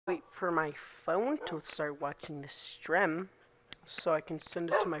for my phone to start watching the stream so I can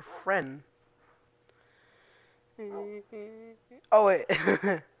send it to my friend. Oh wait,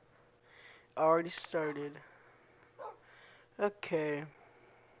 already started. Okay.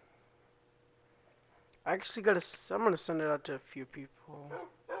 I actually gotta, I'm gonna send it out to a few people.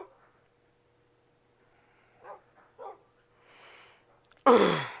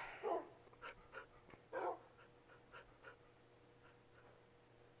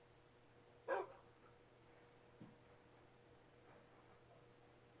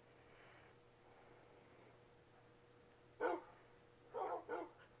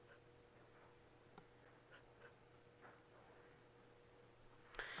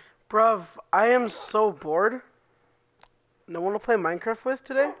 Bruv, I am so bored. No one to play Minecraft with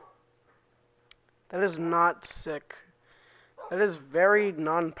today? That is not sick. That is very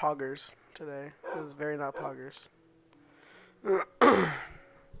non-poggers today. That is very not poggers. And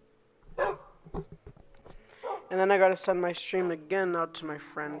then I gotta send my stream again out to my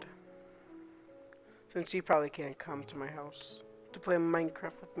friend. Since he probably can't come to my house to play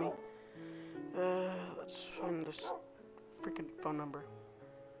Minecraft with me. Let's find this freaking phone number.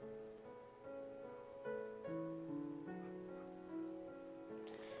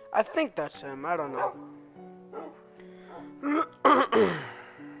 I think that's him. I don't know.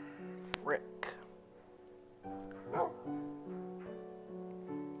 Frick.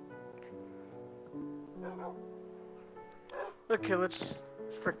 Okay, let's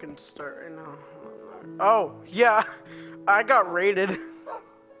frickin' start right now. Oh, yeah. I got raided.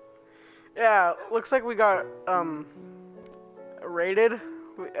 Yeah, looks like we got, raided.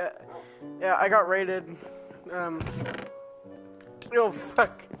 Yeah, I got raided. Oh,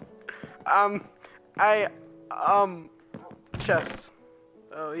 fuck. Chest.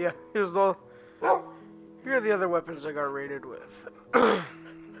 Oh, yeah, here's all. Here are the other weapons I got raided with. I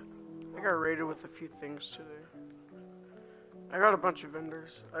got raided with a few things today. I got a bunch of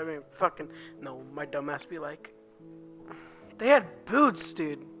vendors. I mean, fucking, no, my dumbass be like, they had boots,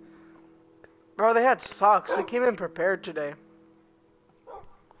 dude. Bro, they had socks. They came in prepared today.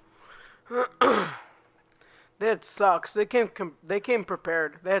 They had socks. They came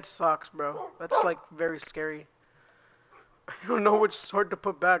prepared. They had socks, bro. That's like very scary. I don't know which sword to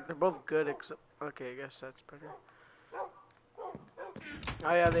put back. They're both good, except okay, I guess that's better.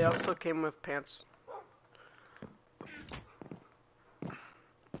 Oh yeah, they also came with pants.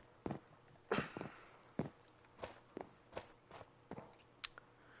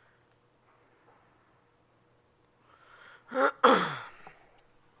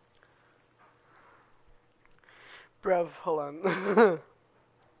 Bruv, hold on.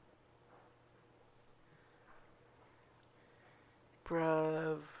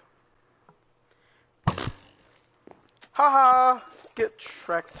 Bruv. Haha! Get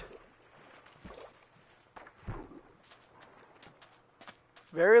shreked.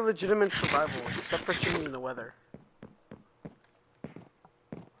 Very legitimate survival, except for changing the weather.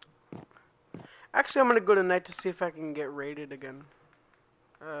 Actually, I'm gonna go tonight to see if I can get raided again.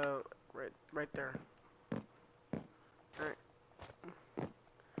 Right there. Alright.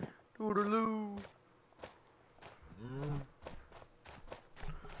 Toodaloo.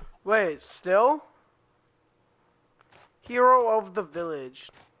 Wait, still? Hero of the village.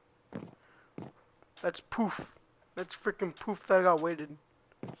 That's Poof. That's freaking Poof that got waited.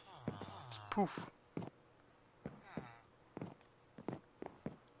 It's Poof.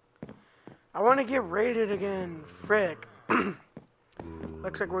 I want to get raided again. Frick.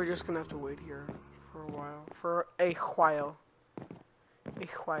 Looks like we're just gonna have to wait here for a while. For a while. A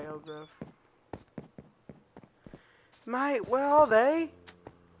while, bruv. Mate, where are they?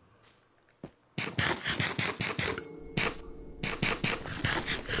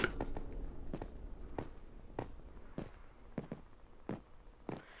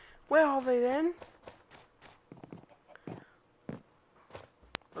 Where are they then?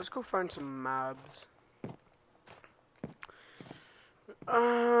 Let's go find some mobs.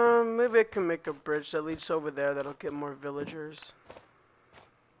 Maybe I can make a bridge that leads over there that'll get more villagers.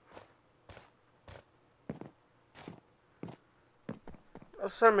 I'll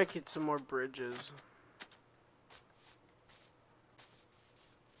start making some more bridges.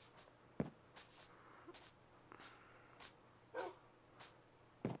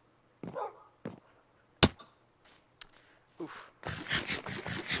 Oof.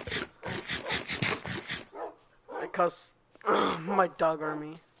 I cuss my dog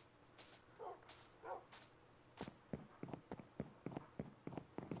army.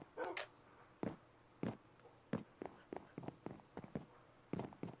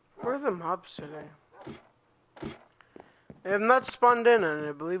 Where are the mobs today? I have not spawned in, and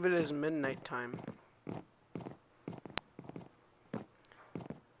I believe it is midnight time.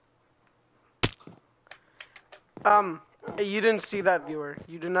 You didn't see that, viewer.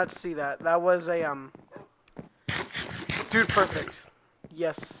 You did not see that. That was a, Dude perfect.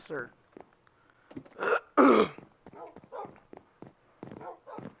 Yes, sir.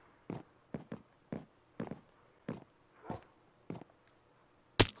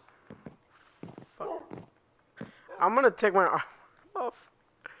 Fuck. I'm gonna take my arm off.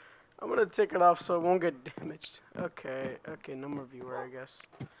 I'm gonna take it off so it won't get damaged. Okay, okay, no more viewer, I guess.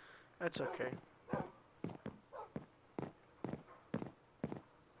 That's okay.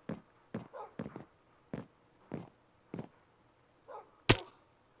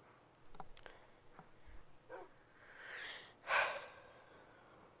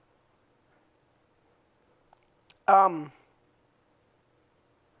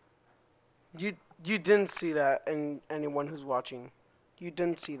 You you didn't see that, and anyone who's watching, you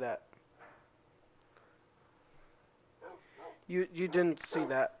didn't see that. You didn't see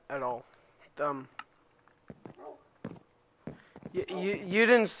that at all. Um, you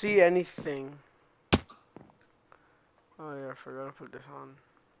didn't see anything. Oh yeah, I forgot to put this on.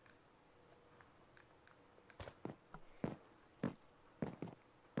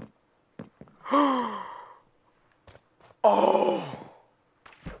 Oh,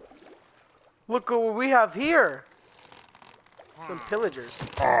 look at what we have here. Some pillagers.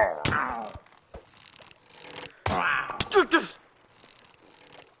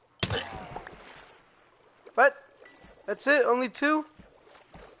 What? That's it? Only two?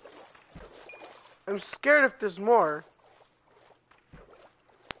 I'm scared if there's more.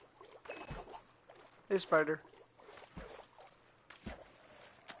 Hey, spider.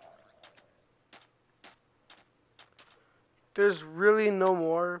 There's really no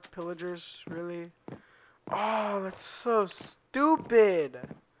more pillagers, really? Oh, that's so stupid.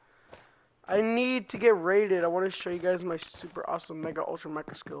 I need to get raided. I want to show you guys my super awesome mega ultra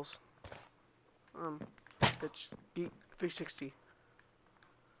micro skills. Bitch, beat 360.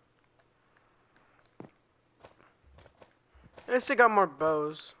 I still got more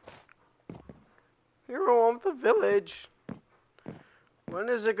bows. Hero of the village. When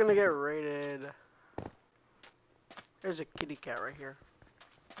is it gonna get raided? There's a kitty cat right here.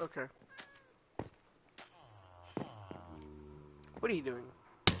 Okay. What are you doing?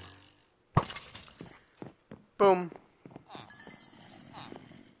 Boom.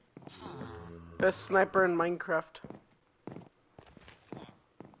 Best sniper in Minecraft.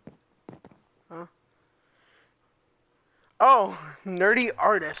 Huh? Oh, nerdy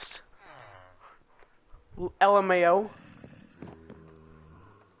artist. LMAO.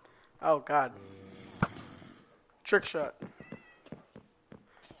 Oh god. Trick shot.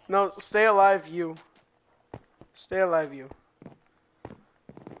 No, stay alive, you. Stay alive, you.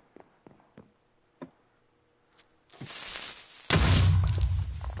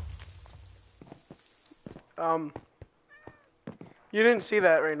 You didn't see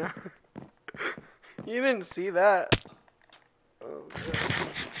that right now. You didn't see that. Oh,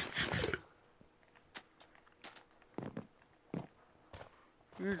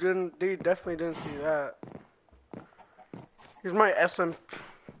 God. You definitely didn't see that. Here's my SM.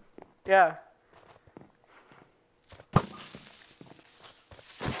 Yeah.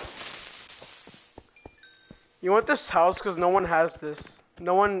 You want this house because no one has this.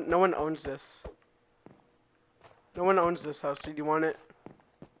 No one owns this. No one owns this house. Do you want it?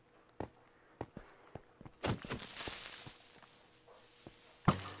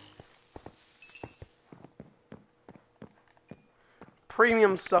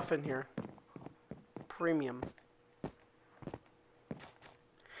 Premium stuff in here. Premium.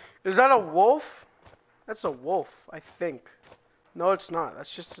 Is that a wolf? That's a wolf, I think. No, it's not.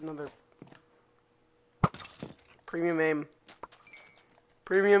 That's just another... Premium aim.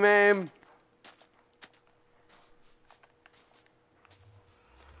 Premium aim!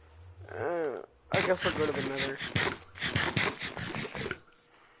 I guess I'll go to the nether.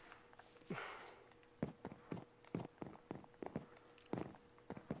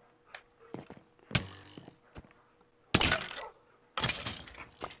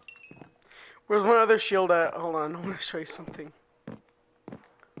 Where's my other shield at? Hold on, I want to show you something.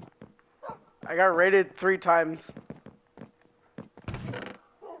 I got raided 3 times.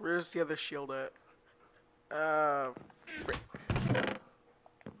 Where's the other shield at? Frick.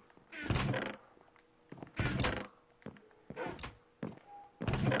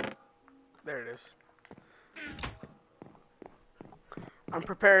 There it is. I'm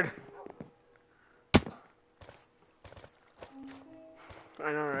prepared.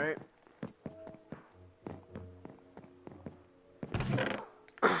 I know, right?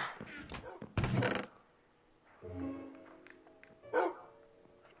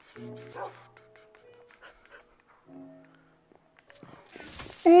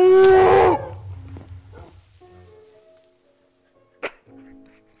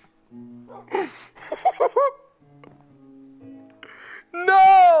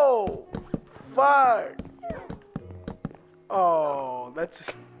 No! Fuck! Oh,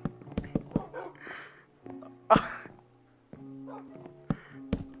 that's...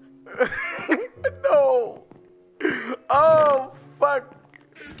 No! Oh, fuck!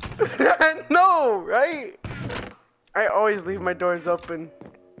 No, right? I always leave my doors open.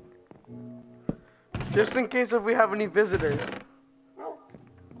 Just in case if we have any visitors.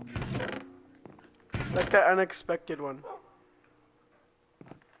 Like that unexpected one.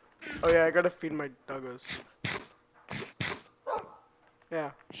 Oh yeah, I gotta feed my doggos.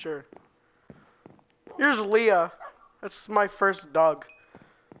 Yeah, sure. Here's Leah. That's my first dog.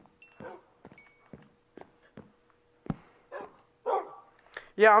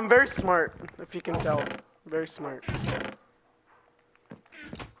 Yeah, I'm very smart, if you can tell. Very smart.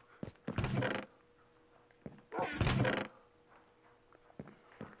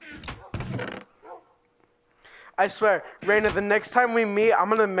 I swear, Raina, the next time we meet, I'm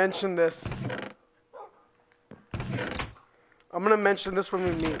gonna mention this. I'm gonna mention this when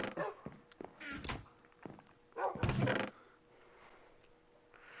we meet.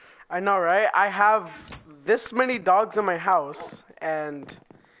 I know, right? I have this many dogs in my house, and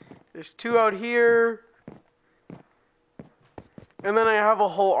there's 2 out here, and then I have a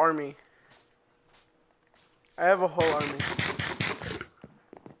whole army. I have a whole army.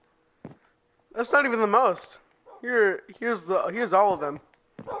 That's not even the most. Here's all of them.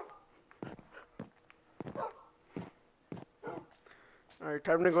 Alright,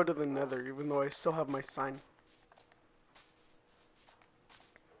 time to go to the nether, even though I still have my sign.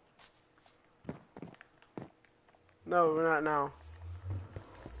 No, we're not now.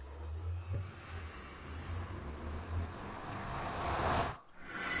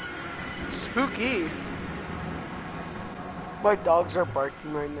 Spooky! My dogs are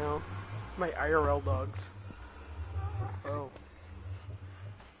barking right now. My IRL dogs. Oh.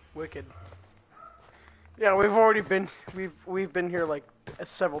 Wicked. Yeah, we've been here like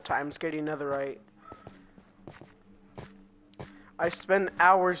several times getting netherite. I spend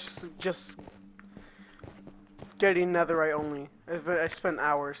hours just getting netherite only. I spent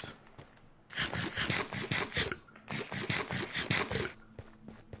hours.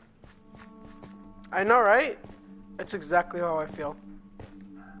 I know, right? That's exactly how I feel.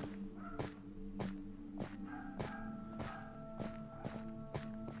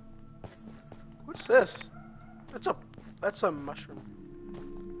 What's this? That's a mushroom.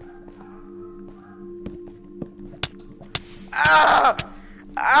 Ah!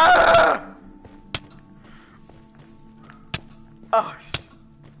 Ah! Oh.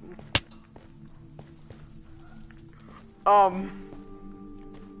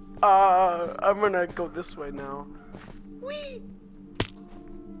 I'm gonna go this way now. Whee!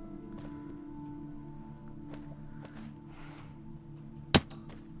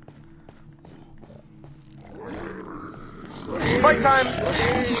 Fight time!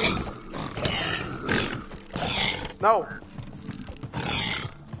 No.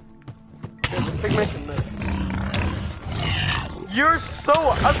 There's a pigment in there. You're so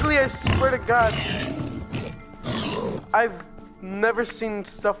ugly, I swear to God. I've never seen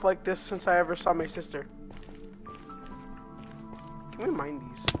stuff like this since I ever saw my sister. Can we mine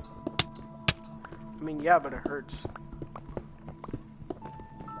these? I mean, yeah, but it hurts.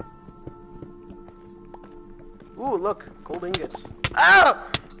 Ooh, look, gold ingots. Ah!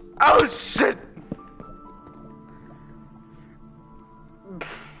 Oh, shit!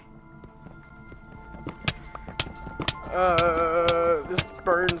 This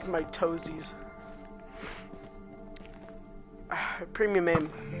burns my toesies. Premium aim.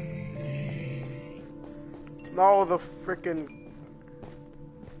 All the frickin'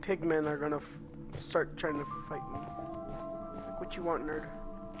 pigmen are gonna start trying to fight me. Like, what you want, nerd?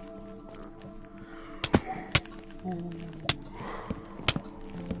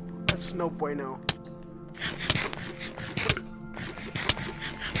 That's no bueno.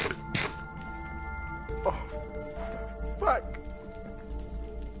 Oh, fuck!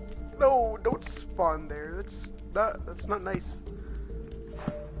 No, don't spawn there. That's not nice.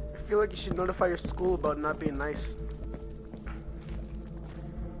 I feel like you should notify your school about not being nice.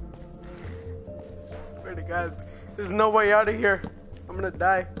 Swear to God, there's no way out of here. I'm gonna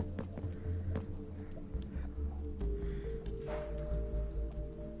die.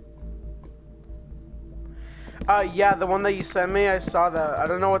 Yeah, the one that you sent me, I saw that. I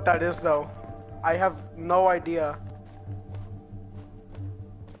don't know what that is though. I have no idea.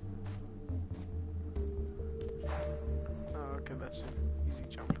 Oh, okay, that's an easy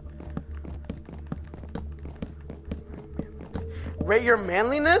jump. Rate your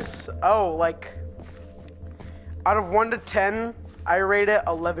manliness? Oh, like out of 1 to 10, I rate it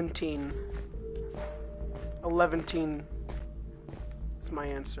 11. 11. That's my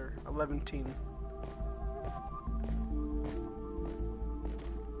answer. 11.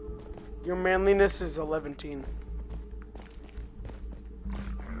 Your manliness is 11.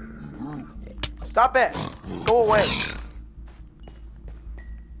 Stop it! Go away.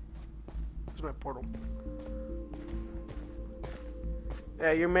 Here's my portal.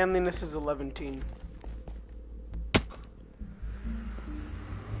 Yeah, your manliness is 11.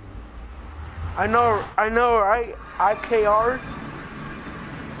 I know, right? IKR?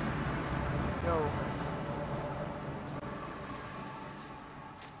 Yo.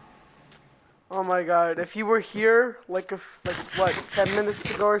 Oh my god, if you were here, like what, 10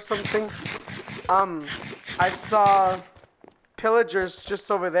 minutes ago or something, I saw pillagers just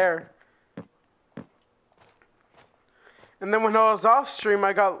over there. And then when I was off stream,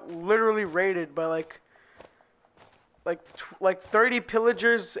 I got literally raided by like 30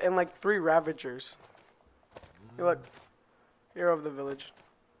 pillagers and like 3 ravagers. Hey, look, hero of the village.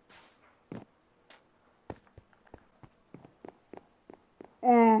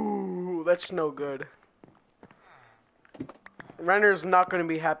 Ooh, that's no good. Renner's not going to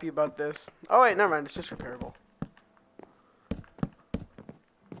be happy about this. Oh wait, never mind, it's just repairable.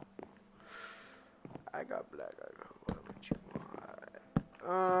 I got black, what would you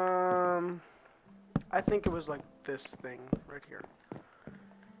want? I think it was like this thing right here.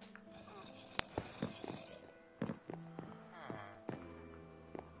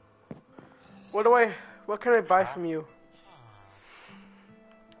 What can I buy from you?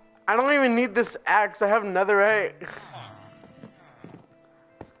 I don't even need this axe, I have netherite.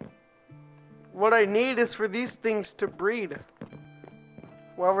 What I need is for these things to breed.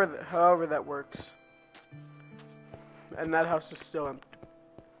 However that works. And that house is still empty.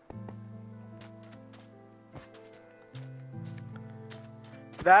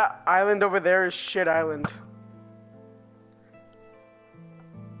 That island over there is shit island.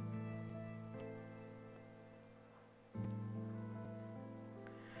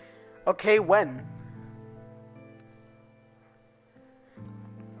 Okay, when?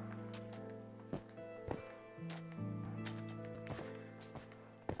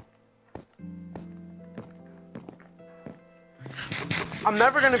 I'm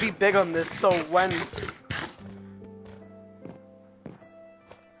never gonna be big on this, so when?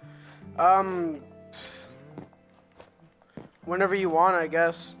 Whenever you want, I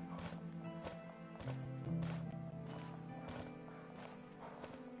guess.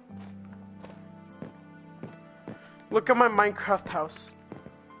 Look at my Minecraft house.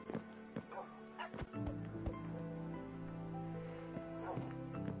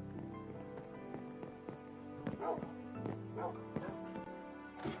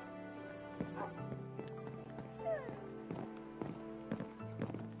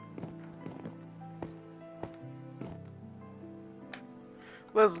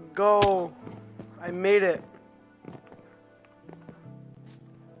 Let's go. I made it.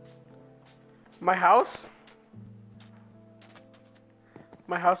 My house?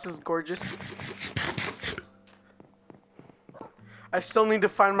 My house is gorgeous. I still need to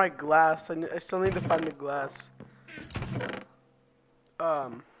find my glass. I still need to find the glass.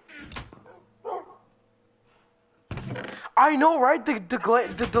 I know, right? The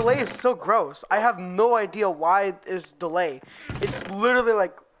delay is so gross. I have no idea why it's delay. It's literally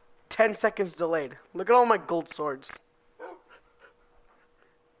like 10 seconds delayed. Look at all my gold swords.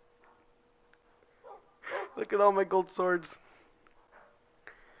 Look at all my gold swords.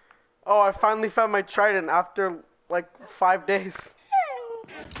 Oh, I finally found my trident after like 5 days.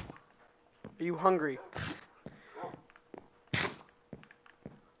 Are you hungry?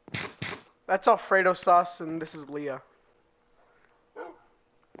 That's Alfredo sauce and this is Leah.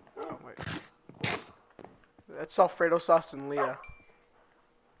 Oh, wait. That's Alfredo sauce and Leah.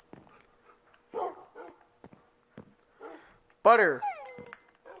 Butter.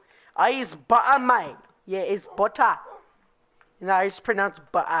 I use butter, mate. Yeah, it's butter. No, it's pronounced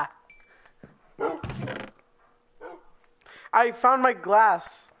butter. I found my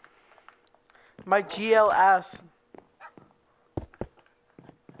glass. My GLS.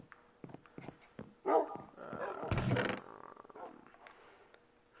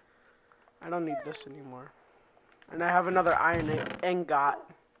 I don't need this anymore. And I have another iron ingot.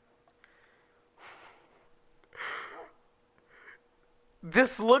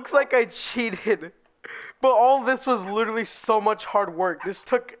 This looks like I cheated. But all this was literally so much hard work. This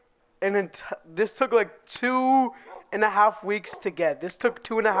took like 2.5 weeks to get. This took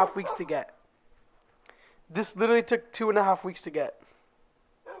 2.5 weeks to get. This literally took 2.5 weeks to get.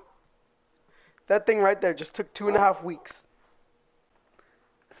 That thing right there just took 2.5 weeks.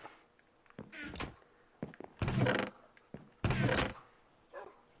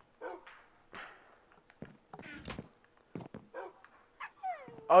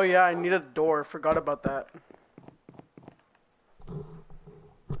 Oh yeah, I need a door. Forgot about that.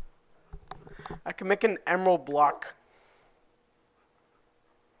 I can make an emerald block.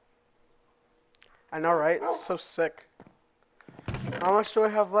 I know, right? So sick. How much do I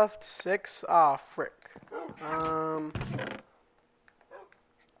have left? 6? Ah, frick.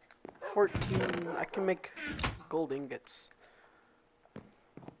 14. I can make gold ingots.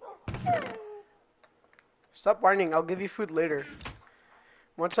 Stop whining. I'll give you food later.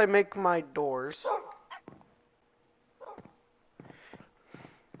 Once I make my doors.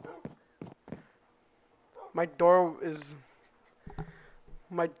 My door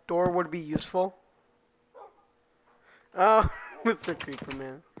would be useful. Oh, Mr. Creeper,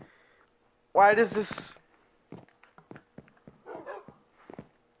 man. Why does this...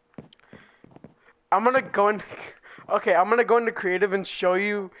 I'm gonna go in... Okay, I'm gonna go into creative and show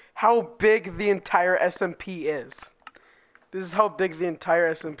you how big the entire SMP is. This is how big the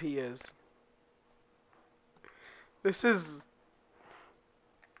entire SMP is. This is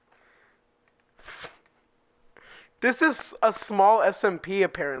a small SMP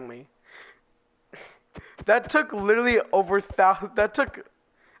apparently. That took literally over that took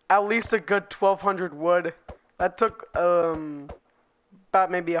at least a good 1,200 wood. That took about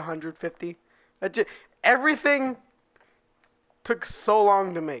maybe 150. Everything took so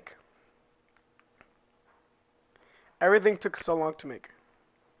long to make. Everything took so long to make.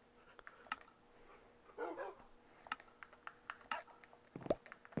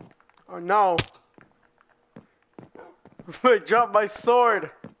 Oh no. I dropped my sword.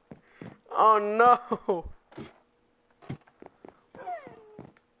 Oh no.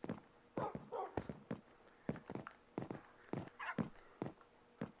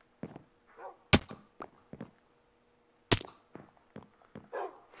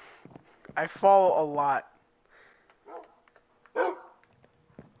 I fall a lot.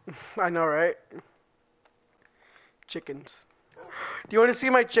 I know, right? Chickens. Do you want to see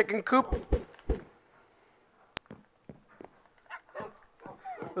my chicken coop?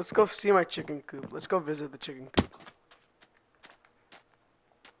 Let's go see my chicken coop. Let's go visit the chicken coop.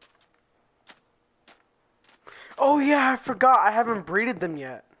 Oh yeah, I forgot. I haven't breeded them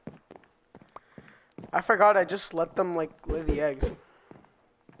yet. I forgot I just let them like lay the eggs.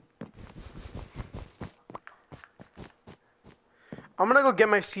 I'm gonna go get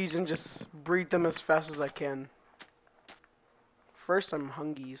my seeds and just breed them as fast as I can. First, I'm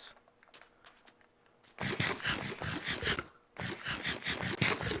hungies.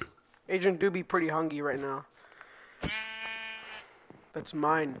 Agent do be pretty hungry right now. That's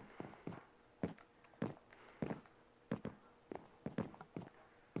mine.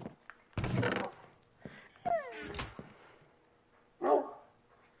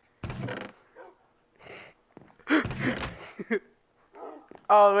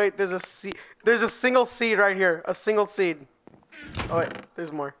 Oh wait, there's a seed. There's a single seed right here. A single seed. Oh wait, there's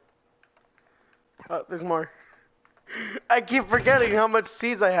more. Oh, there's more. I keep forgetting how much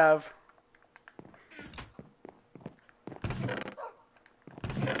seeds I have.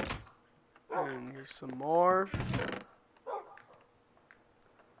 And here's some more.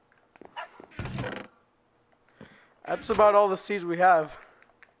 That's about all the seeds we have.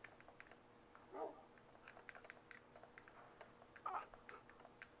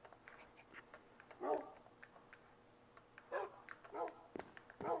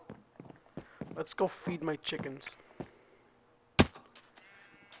 Let's go feed my chickens.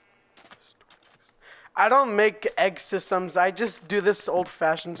 I don't make egg systems, I just do this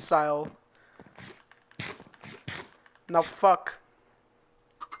old-fashioned style. Now fuck.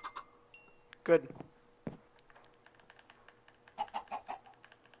 Good.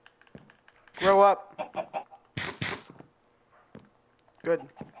 Grow up. Good.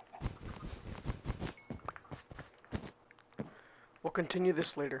 We'll continue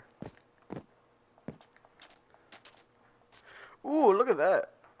this later. Ooh, look at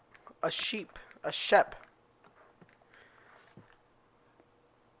that. A sheep. A shep.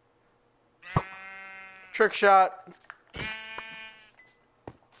 Trick shot.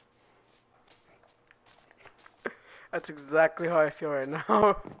 That's exactly how I feel right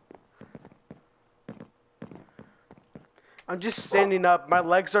now. I'm just standing up. My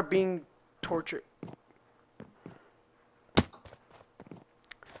legs are being tortured.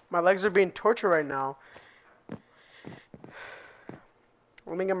 My legs are being tortured right now.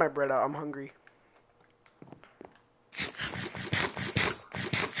 Let me get my bread out. I'm hungry.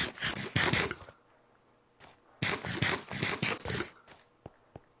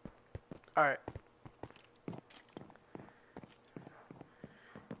 Alright.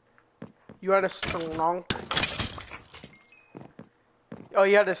 You had a strong. Oh,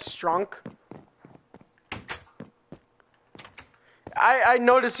 you had a strong. I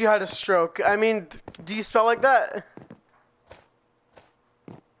noticed you had a stroke. I mean, do you spell like that?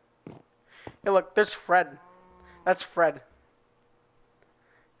 Hey, look, there's Fred. That's Fred.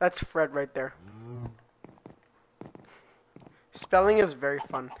 That's Fred right there. Spelling is very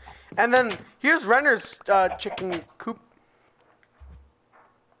fun. And then here's Renner's chicken coop.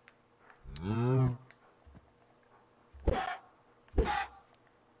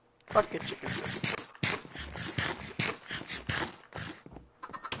 Fuck it, chicken.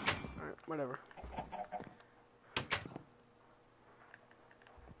 Alright, whatever.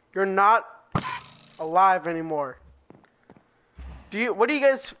 You're not alive anymore. What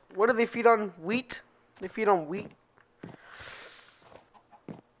do they feed on? Wheat? They feed on wheat?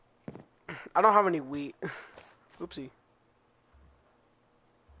 I don't have any wheat. Oopsie.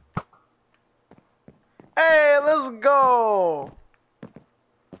 Hey, let's go!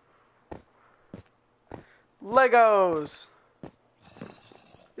 Legos!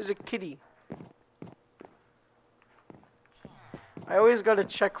 There's a kitty. I always gotta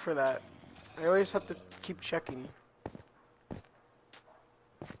check for that. I always have to keep checking.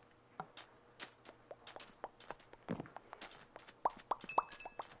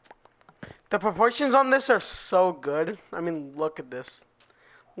 The proportions on this are so good. I mean, look at this.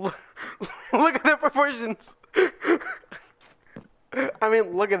 Look at the proportions. I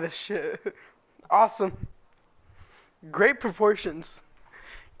mean, look at this shit. Awesome. Great proportions.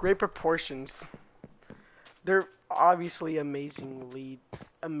 Great proportions. They're obviously amazingly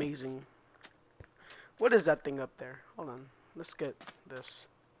amazing. What is that thing up there? Hold on. Let's get this.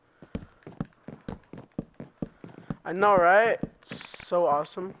 I know, right? So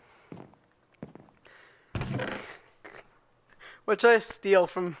awesome. What should I steal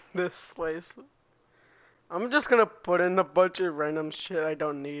from this place? I'm just gonna put in a bunch of random shit I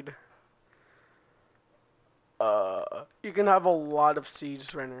don't need. You can have a lot of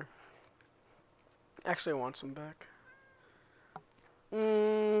seeds, Renner. Actually, I want some back.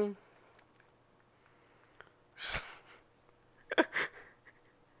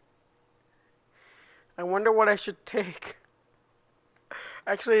 I wonder what I should take.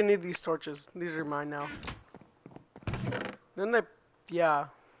 Actually, I need these torches. These are mine now. Yeah.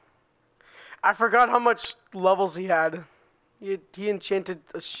 I forgot how much levels he had. He enchanted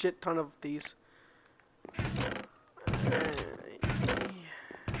a shit ton of these.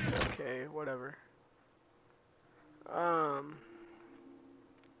 Okay, whatever.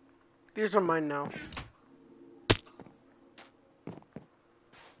 These are mine now.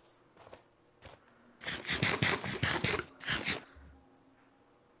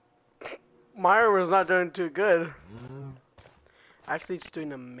 Meyer was not doing too good. Actually, it's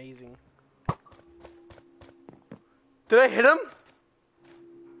doing amazing. Did I hit him?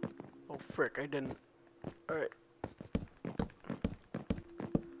 Oh, frick, I didn't. Alright.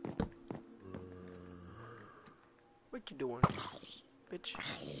 What you doing, bitch?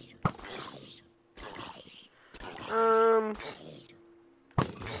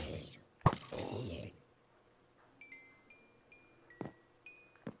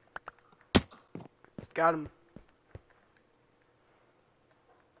 Got him.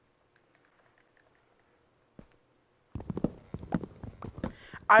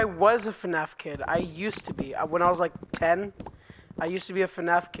 I was a FNAF kid. I used to be. When I was like 10, I used to be a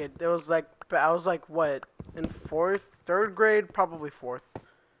FNAF kid. It was like, I was like, what, in third grade? Probably fourth.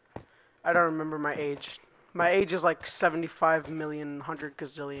 I don't remember my age. My age is like 75 million, 100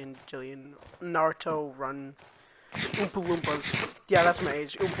 gazillion, jillion, Naruto run, Oompa Loompas. Yeah, that's my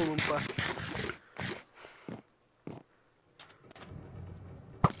age, Oompa Loompa.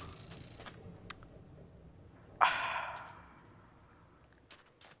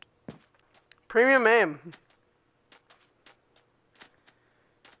 Premium aim.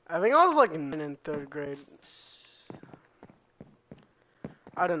 I think I was like in third grade.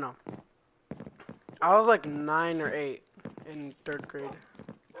 I don't know. I was like 9 or 8 in third grade.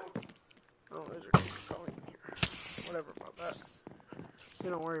 Oh, there's a going here. Whatever about that. You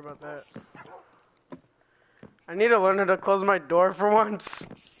don't worry about that. I need to learn how to close my door for once.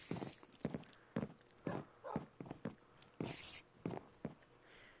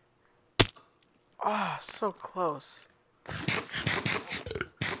 Ah, oh, so close.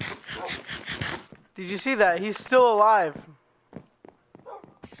 Did you see that? He's still alive.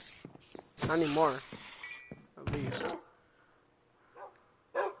 Not anymore. At least.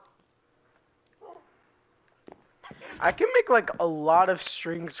 I can make like a lot of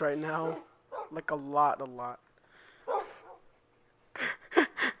strings right now. Like a lot.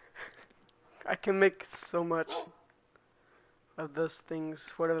 I can make so much of those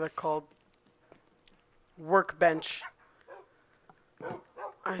things. What are they called? Workbench.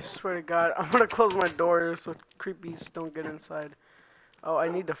 I swear to God, I'm gonna close my door so creepies don't get inside. Oh, I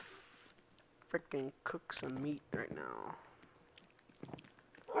need to freaking cook some meat right now.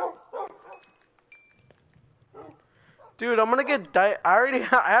 Dude, I'm gonna get I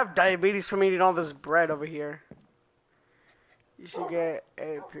have diabetes from eating all this bread over here. You should get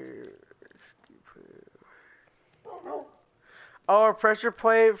a Oh, a pressure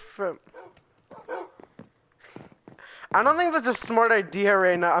plate from... I don't think that's a smart idea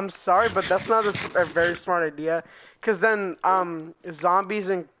right now. I'm sorry, but that's not a very smart idea. Cause then, zombies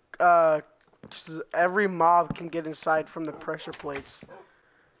and, every mob can get inside from the pressure plates.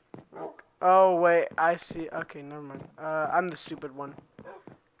 Oh, wait, I see. Okay, never mind. I'm the stupid one.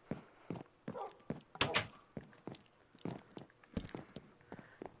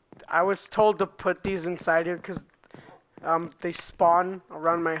 I was told to put these inside here because, they spawn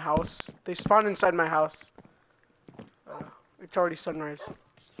around my house. They spawn inside my house. It's already sunrise.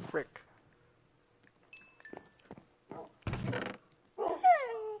 Frick.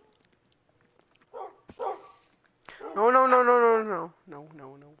 No.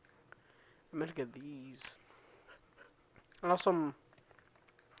 I'm gonna get these. And also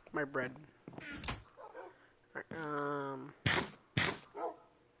my bread.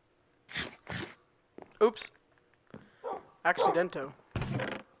 Oops. Accidento.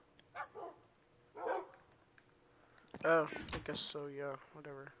 Oh, I guess so, yeah,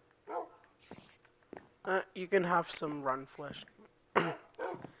 whatever. You can have some rotten flesh.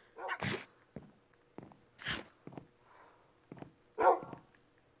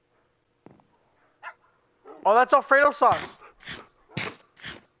 Oh, that's Alfredo sauce.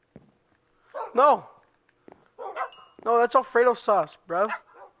 No. No, that's Alfredo sauce, bro.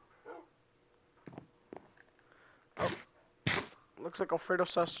 Oh. Looks like Alfredo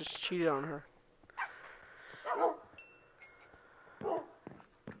sauce just cheated on her.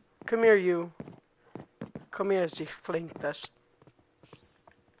 Come here, you. Come here, as you flank test.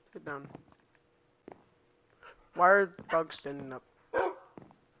 Sit down. Why are dogs standing up?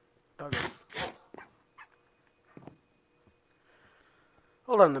 Doggo.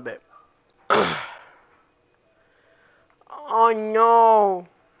 Hold on a bit. Oh no.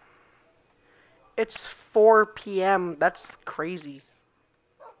 It's 4 p.m. That's crazy.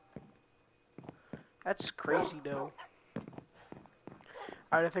 That's crazy though.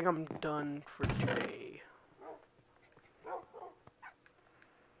 Alright, I think I'm done for today.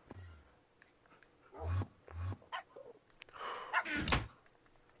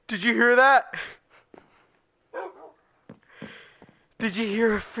 Did you hear that? Did you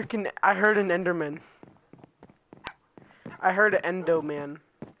hear a freaking... I heard an Enderman. I heard an Endo man.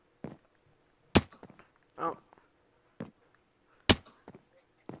 Oh.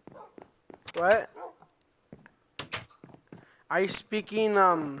 What? Are you speaking,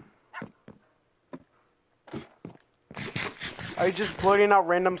 Are you just blurting out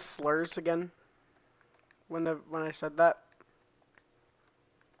random slurs again? When I said that?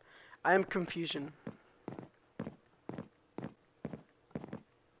 I am confusion.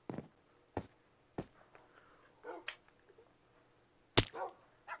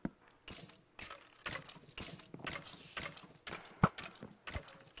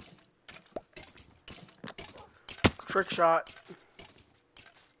 Trick shot.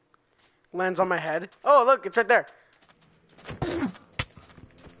 Lands on my head. Oh, look, it's right there.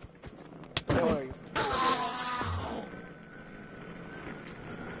 Where are you?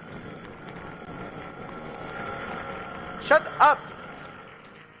 Shut up!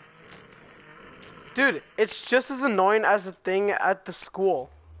 Dude, it's just as annoying as the thing at the school.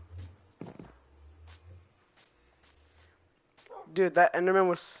 Dude, that Enderman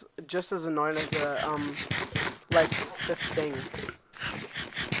was just as annoying as the, like, the thing.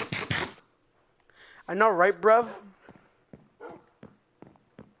 I know, right, bruv?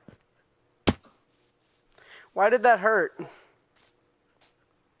 Why did that hurt?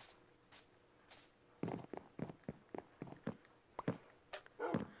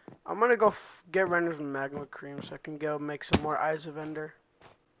 I'm gonna go get Render's magma cream so I can go make some more Eyes of Ender.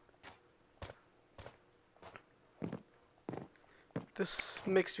 This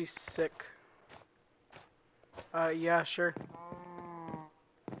makes me sick. Yeah, sure.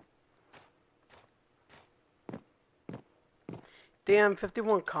 Damn,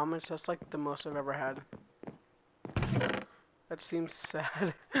 51 comments, that's like the most I've ever had. That seems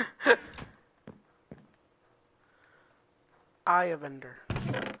sad. I a vendor?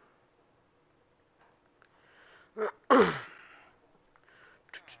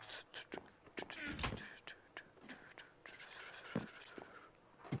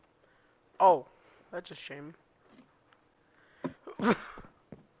 Oh, that's a shame.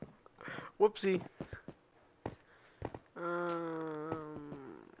 Whoopsie.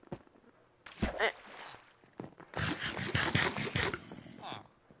 Eh.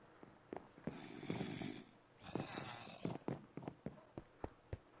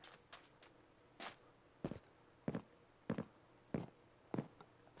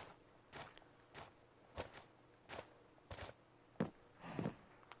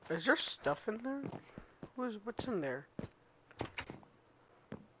 Is there stuff in there? What's in there?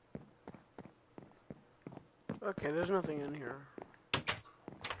 Okay, there's nothing in here.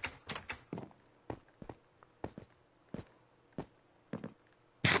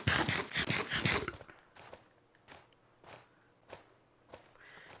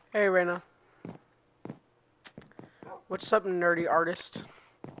 Hey, Reyna. What's up, nerdy artist?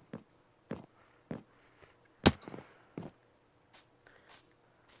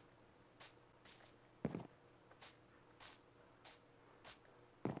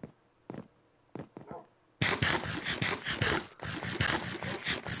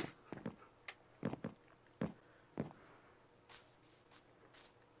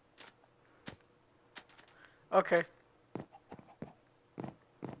 Okay.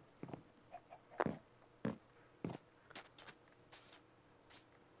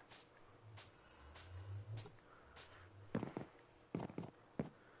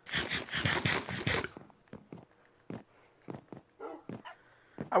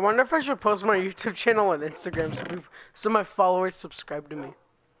 I wonder if I should post my YouTube channel on Instagram so my followers subscribe to me.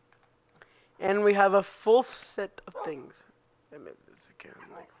 And we have a full set of things. I made this account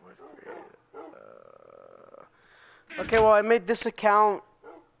like okay, well I made this account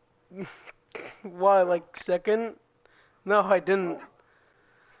what, like second? No, I didn't.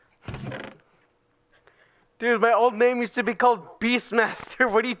 Dude, my old name used to be called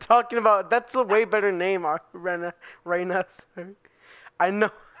Beastmaster. What are you talking about? That's a way better name, Reyna. Sorry. I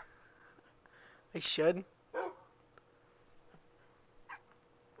know. I should.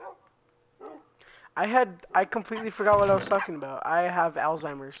 I completely forgot what I was talking about. I have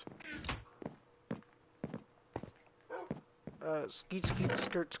Alzheimer's. Skeet, skeet,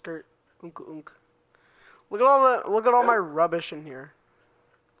 skirt, skirt, unk, unk. Look at all my rubbish in here.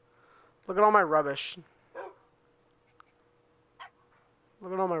 Look at all my rubbish.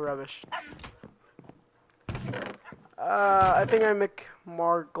 Look at all my rubbish. I think I make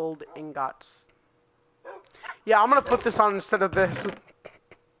more gold ingots. Yeah, I'm gonna put this on instead of this.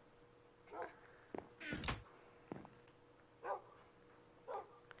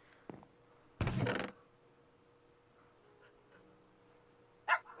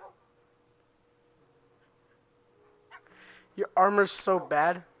 Your armor's so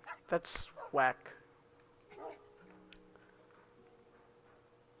bad. That's whack.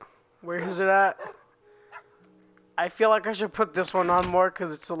 Where is it at? I feel like I should put this one on more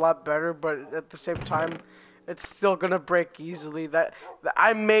because it's a lot better, but at the same time, it's still gonna break easily.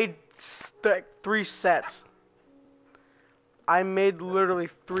 I made 3 sets. I made literally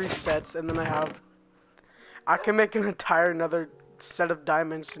 3 sets, and then I can make an entire another set of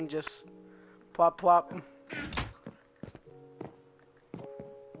diamonds and just plop plop.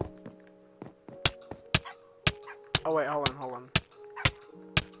 Oh wait, hold on.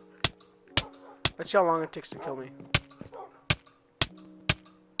 Let's see how long it takes to kill me.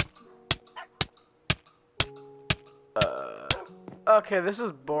 Okay, this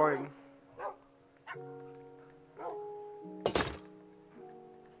is boring.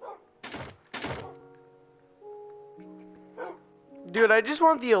 Dude, I just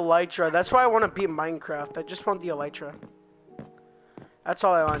want the elytra. That's why I want to beat Minecraft. I just want the elytra. That's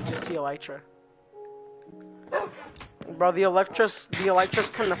all I want, just the elytra. Bro, the elytra's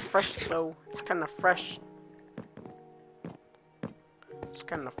kind of fresh though. It's kind of fresh. It's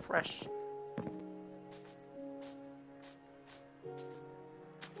kind of fresh.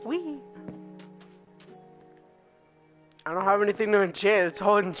 Wee. I don't have anything to enchant. It's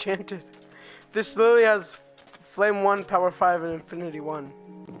all enchanted. This literally has Flame 1, Power 5, and Infinity 1.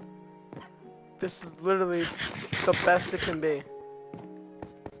 This is literally the best it can be.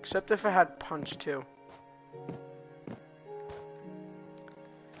 Except if it had Punch too.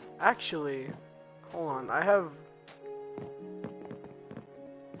 Actually, hold on.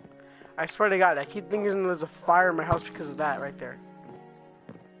 I swear to God, I keep thinking there's a fire in my house because of that right there.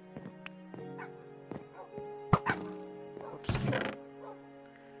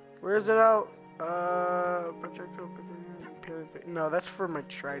 Where is it out? Projectile, No, that's for my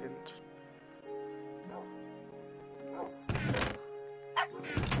trident.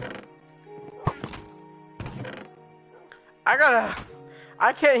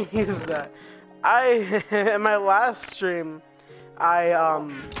 I can't use that. In my last stream, I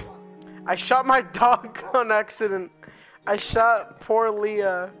shot my dog on accident. I shot poor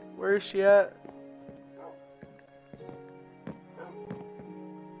Leah. Where is she at?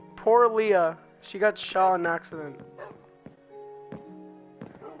 Poor Leah. She got shot on accident.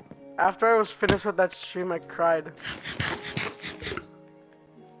 After I was finished with that stream, I cried.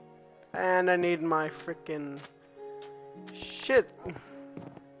 And I need my freaking shit.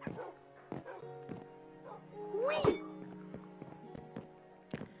 Whee!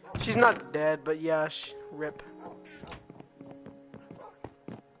 She's not dead, but yeah, rip.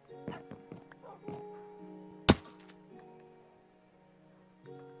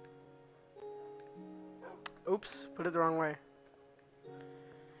 Oops, put it the wrong way.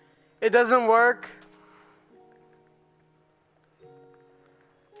 It doesn't work.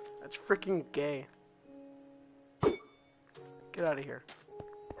 That's freaking gay. Get out of here.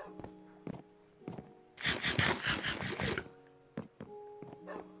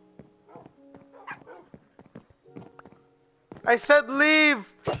 I said leave!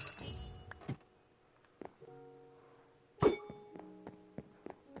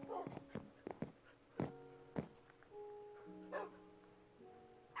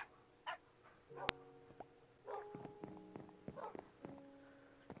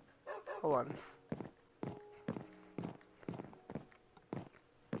 Hold on.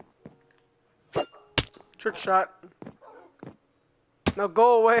 Trick shot. No,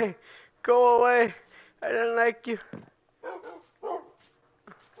 go away. Go away. I didn't like you.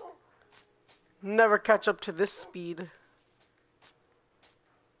 Never catch up to this speed.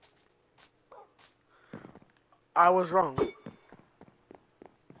 I was wrong.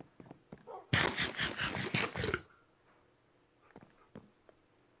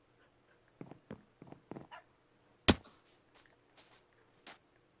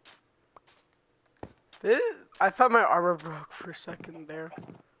 I thought my armor broke for a second there.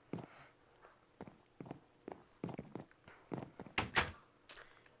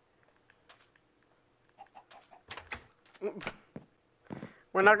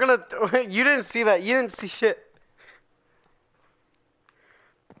 We're not gonna. You didn't see that. You didn't see shit.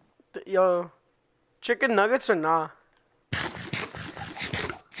 Yo, chicken nuggets or nah?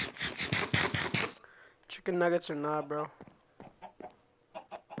 Chicken nuggets or nah, bro?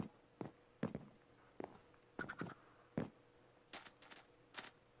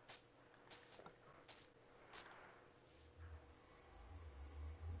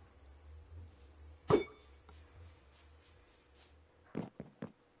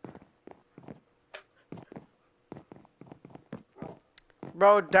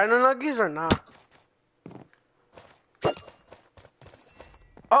 Bro, dino nuggies or nah?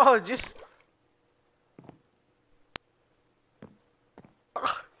 Oh, just.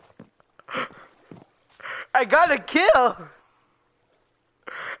 I got a kill!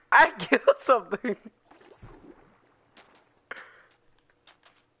 I killed something!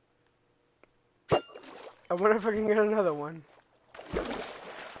 I wonder if I can get another one.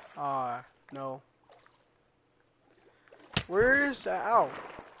 No. Where is that? Ow. What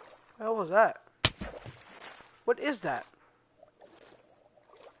the hell was that? What is that?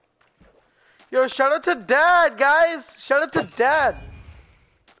 Yo, shout out to Dad, guys! Shout out to Dad!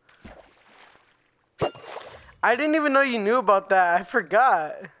 I didn't even know you knew about that. I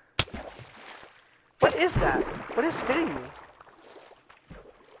forgot. What is that? What is hitting me?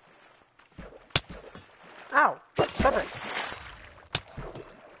 Ow. Stop it.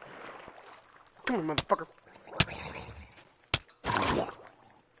 Come here, motherfucker.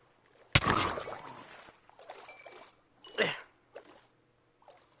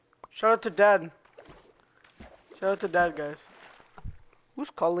 Shout out to Dad. Shout out to Dad, guys.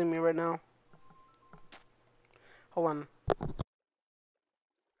 Who's calling me right now? Hold on.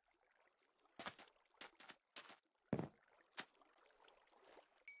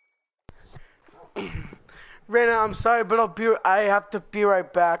 Raina, I'm sorry, but I have to be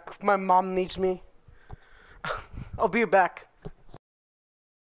right back. My mom needs me. I'll be back.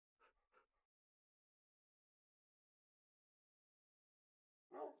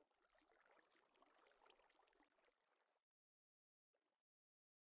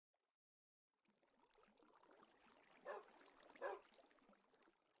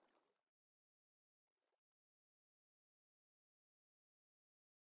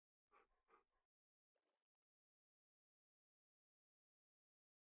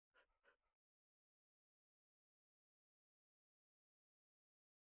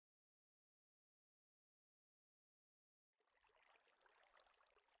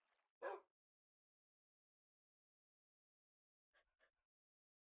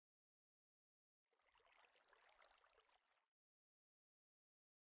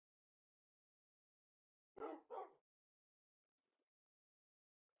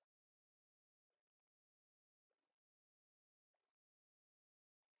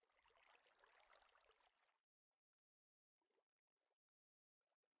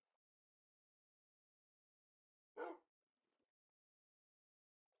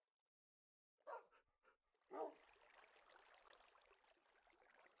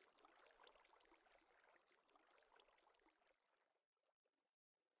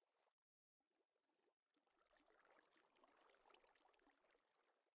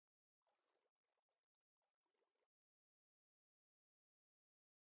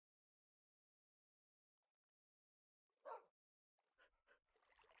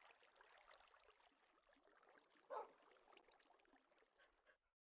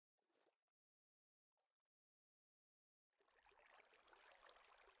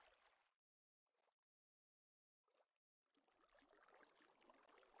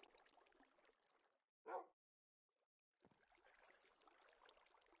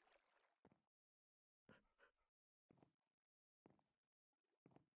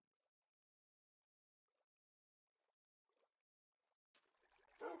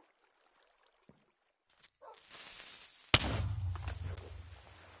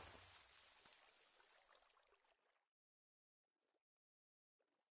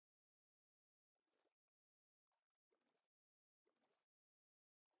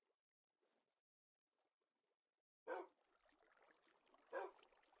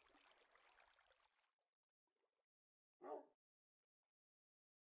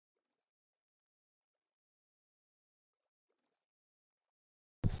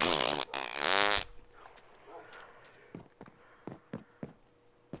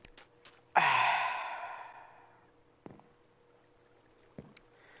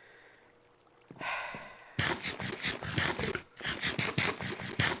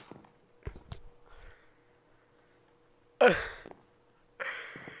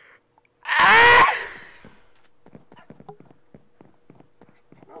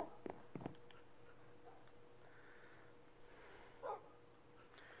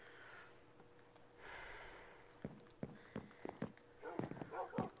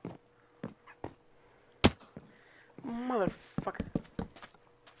 Motherfucker.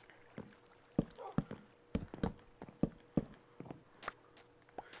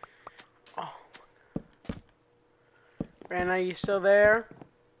 Oh. Brandon, are you still there?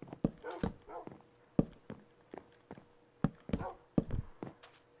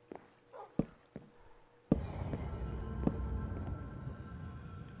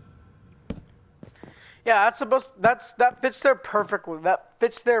 Yeah, that fits there perfectly. That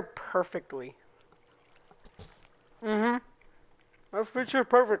fits there perfectly. Mm-hmm. That fits here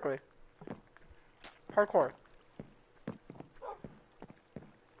perfectly. Hardcore.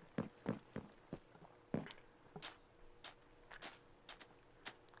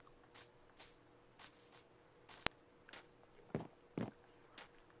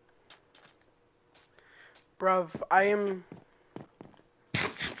 Bruv, I am...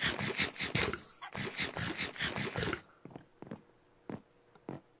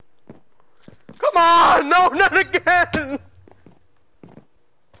 Come on! No, not again!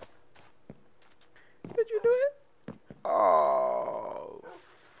 Did you do it? Oh,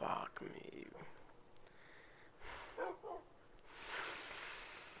 fuck me.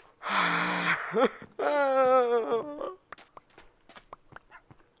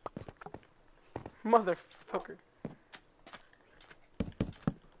 Motherfucker.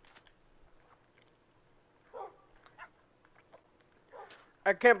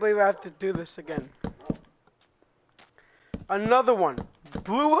 I can't believe I have to do this again. Another one.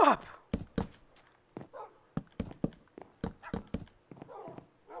 Blew up.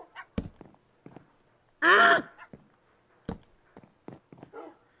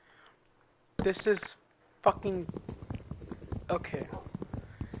 This is fucking... Okay.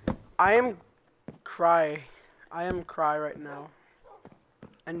 I am cry. I am cry right now.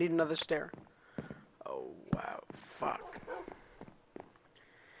 I need another stair. Oh, wow. Fuck.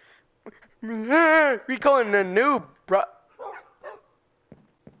 We calling a noob, bruh.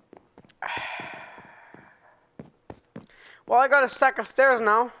 Well, I got a stack of stairs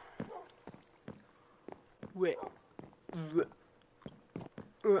now. Wait.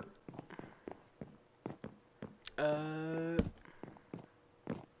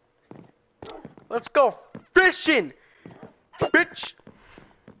 Let's go fishing, bitch.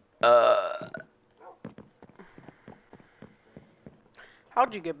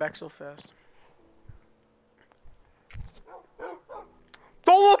 How'd you get back so fast?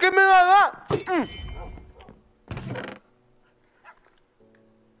 Don't look at me like that.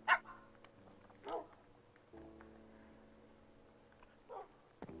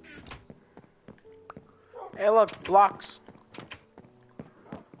 Hey, look, blocks.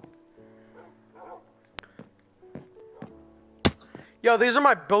 Yo, these are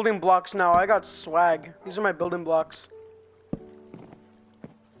my building blocks now. I got swag. These are my building blocks.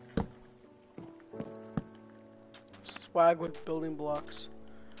 swag with building blocks.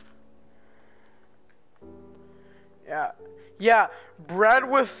 Yeah. Yeah, bread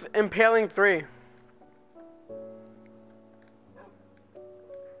with impaling 3.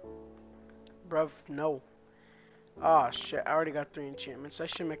 Bruv, no. Oh shit, I already got 3 enchantments. I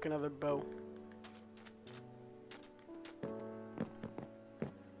should make another bow.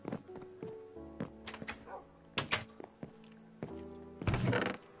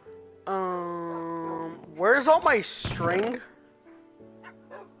 Where's all my string?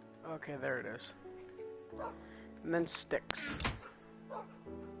 Okay, there it is. And then sticks.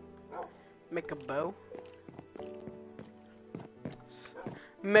 Make a bow.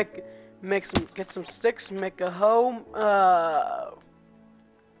 Get some sticks, make a hoe.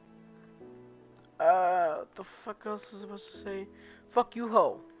 What the fuck else is I supposed to say? Fuck you,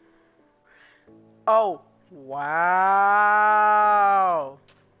 hoe. Oh, wow.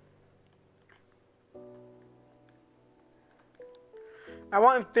 I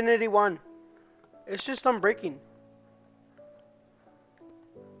want Infinity 1. It's just unbreaking.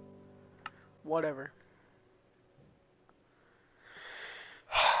 Whatever.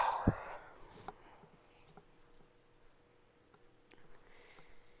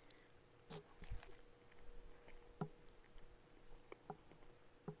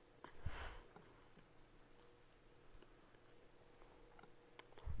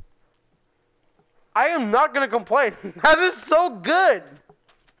 I am not gonna complain. That is so good.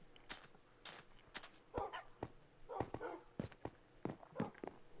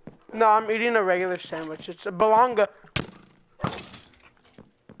 No, I'm eating a regular sandwich. It's a belonga.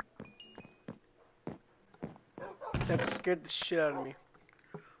 That scared the shit out of me.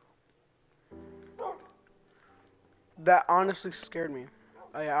 That honestly scared me.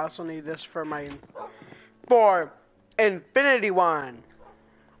 Oh yeah, I also need this for my Infinity 1.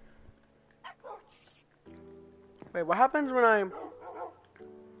 Wait, what happens when I...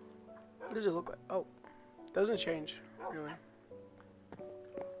 What does it look like? Oh, doesn't change, really.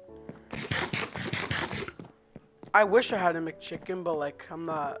 I wish I had a McChicken, but like, I'm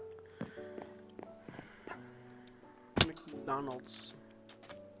not McDonald's.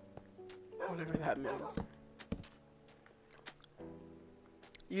 Whatever that means.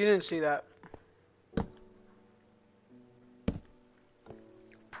 You didn't see that.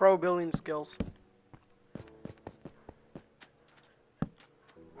 Pro building skills.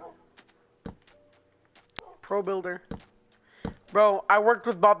 Pro builder. Bro, I worked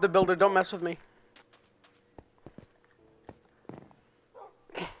with Bob the Builder, don't mess with me.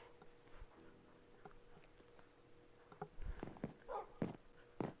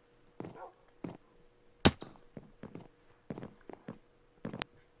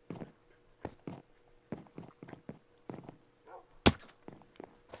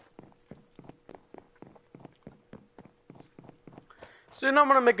 So you know I'm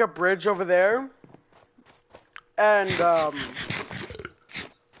gonna make a bridge over there. And I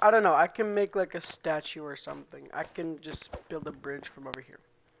don't know, I can make like a statue or something. I can just build a bridge from over here.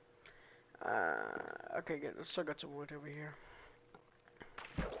 Okay, good. Let's still got some wood over here.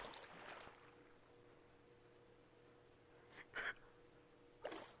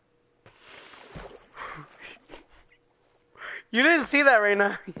 You didn't see that,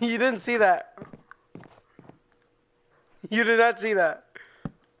 Reina. You didn't see that. You did not see that.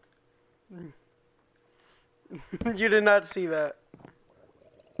 You did not see that.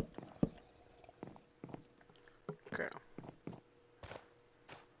 Okay.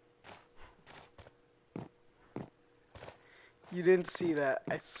 You didn't see that.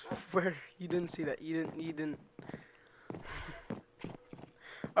 I swear you didn't see that. You didn't.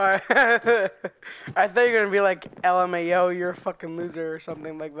 Alright. I thought you were gonna be like, LMAO, you're a fucking loser or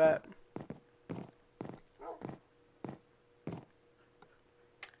something like that.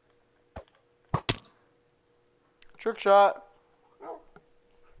 Trick shot.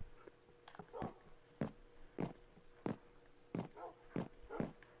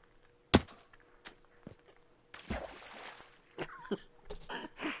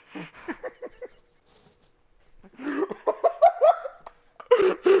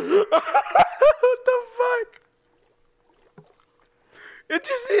 What the fuck? Did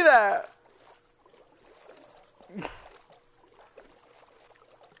you see that?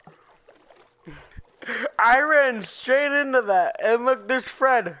 I ran straight into that, and look, there's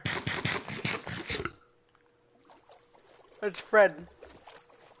Fred. That's Fred.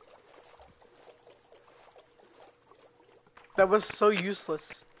 That was so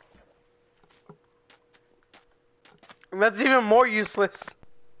useless. And that's even more useless.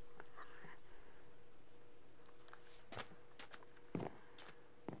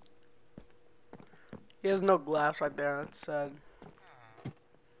 He has no glass right there. That's sad.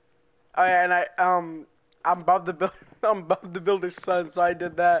 Oh yeah, and I'm above the build. I'm above the builder's son, so I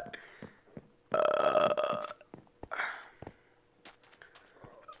did that. Uh,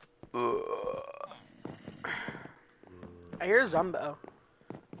 I hear Zumbo.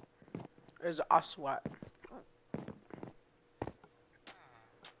 There's Oswat.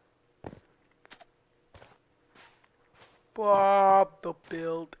 Bob the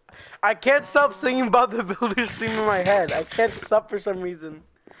Build. I can't stop singing about the builder's theme in my head. I can't stop for some reason.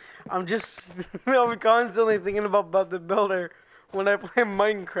 I'm just I'm constantly thinking about Bob the Builder when I play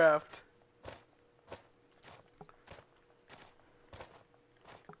Minecraft.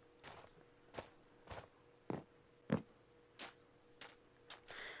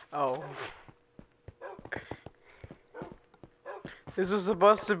 Oh. This was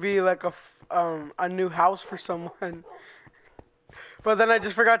supposed to be like a new house for someone. But then I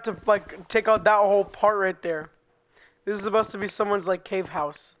just forgot to like take out that whole part right there. This is supposed to be someone's like cave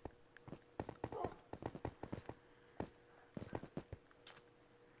house.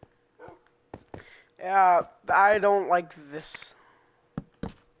 Yeah, I don't like this.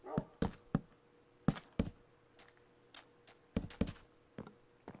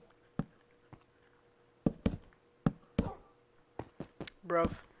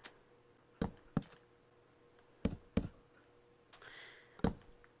 Bruv.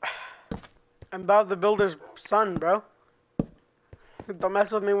 I'm Bob the Builder's son, bro. Don't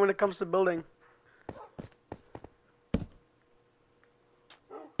mess with me when it comes to building.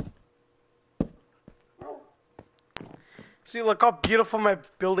 See, look how beautiful my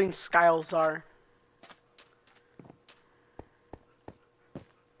building styles are.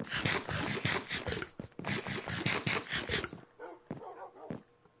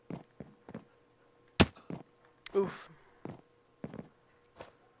 Oof.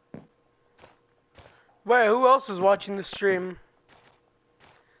 Wait, who else is watching the stream?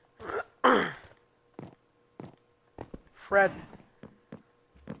 Fred.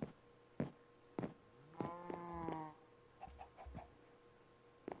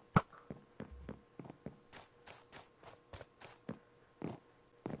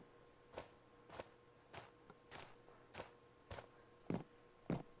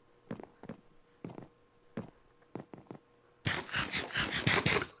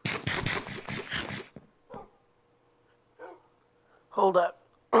 Hold up.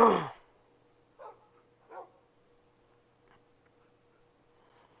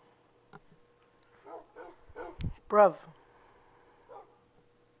 Bruv.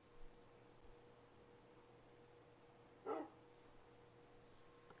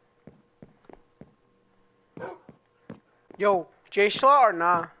 Yo, J-Slot or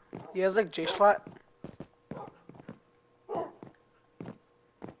nah? He has like J-Slot.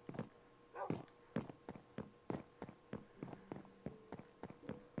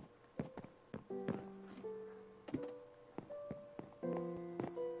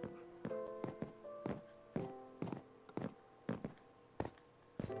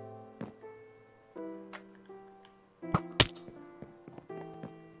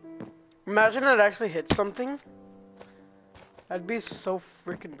 Imagine it actually hits something. That'd be so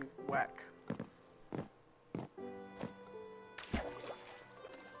freaking whack.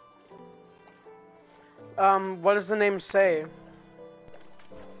 What does the name say?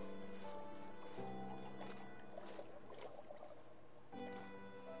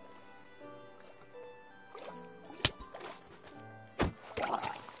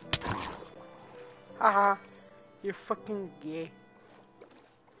 Haha, you're fucking gay.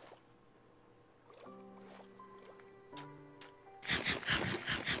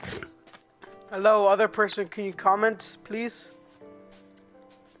 Hello, other person, can you comment, please?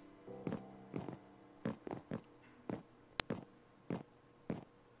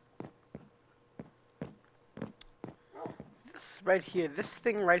 This right here, this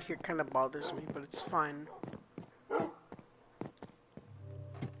thing right here kind of bothers me, but it's fine.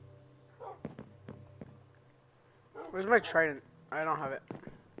 Where's my trident? I don't have it.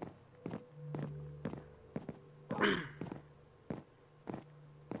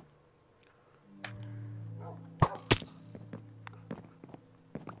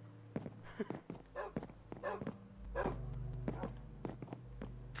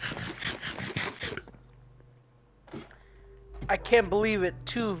 I can't believe it.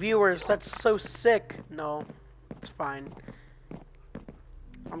 2 viewers. That's so sick. No, it's fine.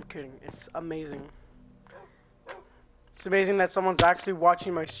 I'm kidding. It's amazing. It's amazing that someone's actually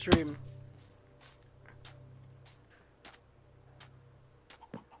watching my stream.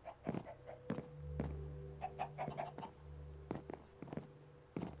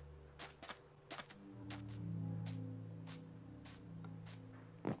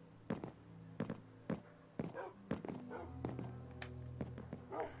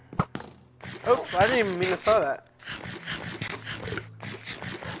 Oops, I didn't even mean to throw that.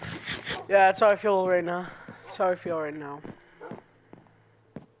 Yeah, that's how I feel right now. That's how I feel right now.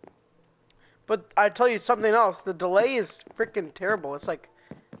 But I tell you something else, the delay is freaking terrible. It's like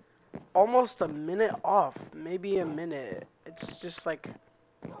almost a minute off, maybe a minute. It's just like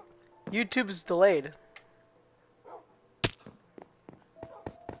YouTube's delayed.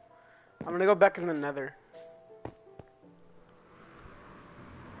 I'm gonna go back in the nether.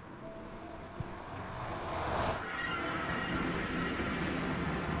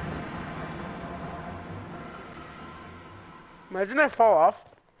 Imagine I fall off.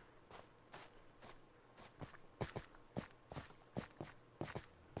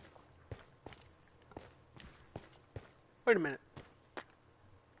 Wait a minute.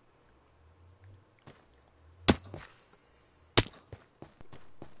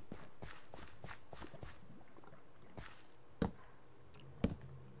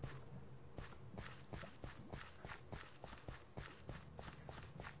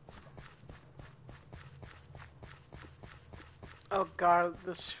 Oh god,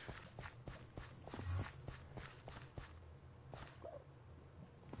 this...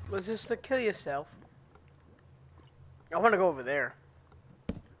 Was this to kill yourself? I want to go over there.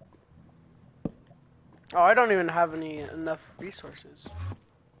 Oh, I don't even have enough resources.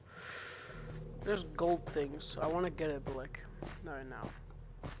 There's gold things. I want to get it, but like, not right now.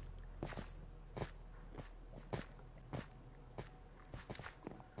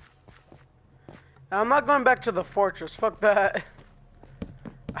 I'm not going back to the fortress. Fuck that.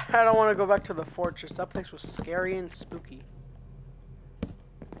 I don't want to go back to the fortress. That place was scary and spooky.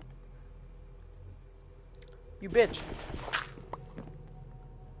 You bitch.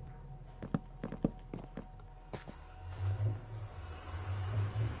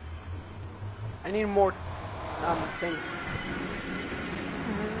 I need more things.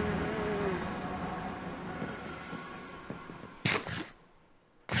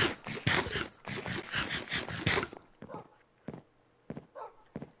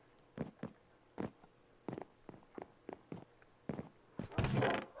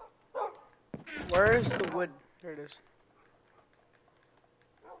 Where is the wood? There it is.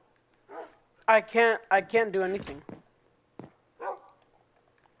 I can't do anything.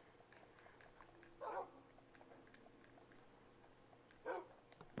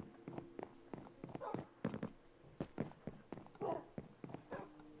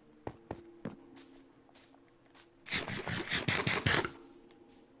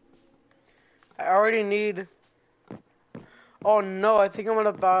 I already need... Oh no, I think I'm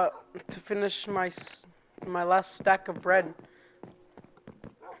about to finish my last stack of bread.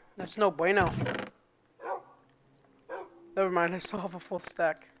 That's no bueno. Never mind, I still have a full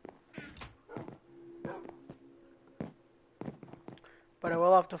stack. But I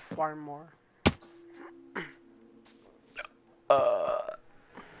will have to farm more.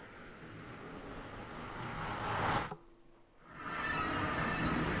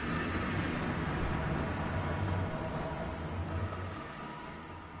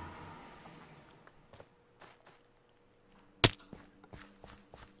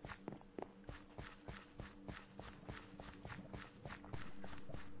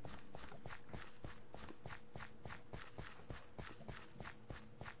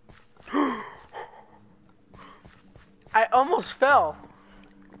 I almost fell.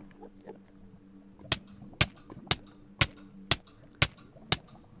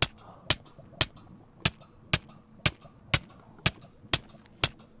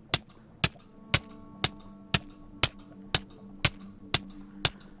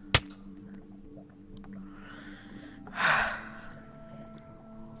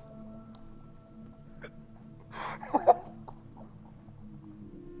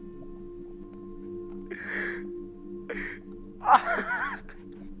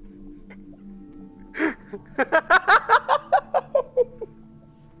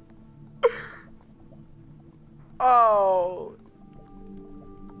 Oh.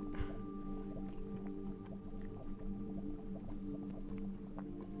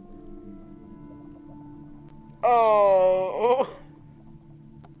 Oh.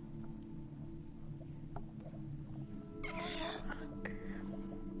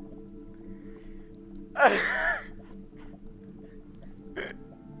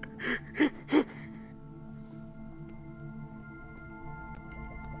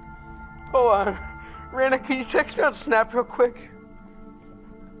 Hold on. Rana, can you text me on Snap real quick?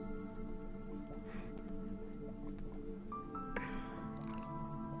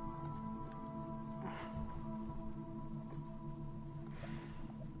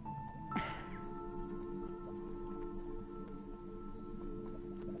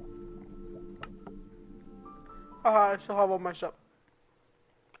 I still have all my stuff.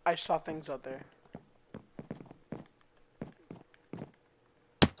 I saw things out there.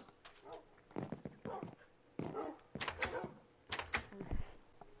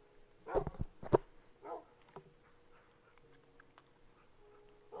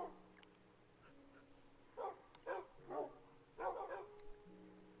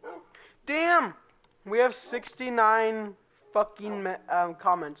 Damn! We have 69 fucking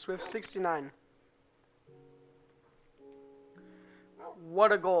comments. We have 69.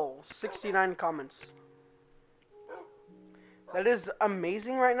 What a goal. 69 comments. That is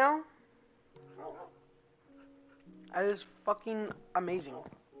amazing right now. That is fucking amazing.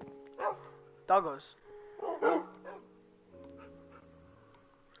 Doggos.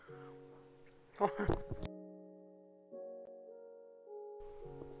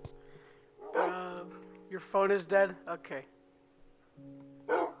 Your phone is dead? Okay.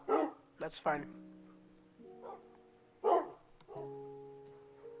 That's fine.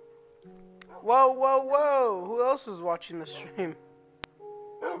 Whoa, whoa, whoa! Who else is watching the stream?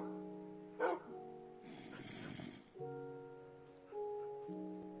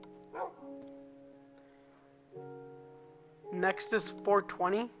 Next is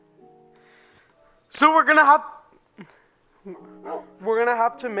 420. So we're gonna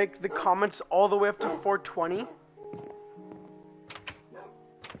have to make the comments all the way up to 420.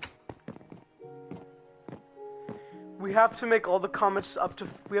 We have to make all the comments up to.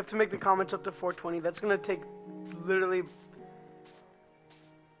 We have to make the comments up to 420. That's gonna take literally.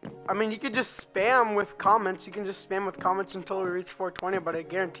 I mean, you could just spam with comments. You can just spam with comments until we reach 420, but I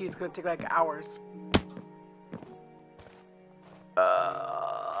guarantee it's gonna take like hours.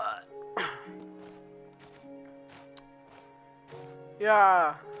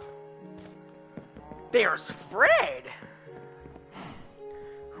 Yeah. There's Fred!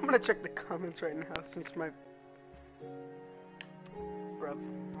 I'm gonna check the comments right now since my... Bruv.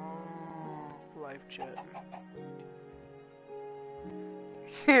 Live chat.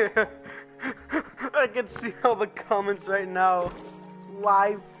 Yeah. I can see all the comments right now.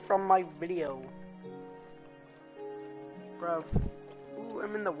 Live from my video. Bruv. Ooh,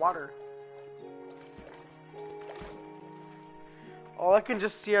 I'm in the water. All I can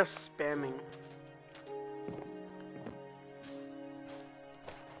just see are spamming.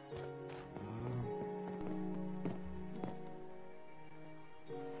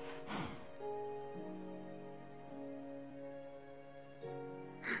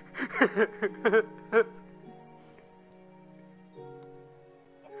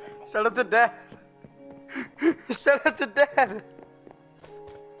 Shout out to Dad. Shout out to Dad.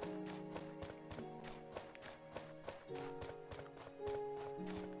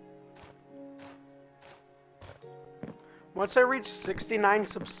 Once I reach 69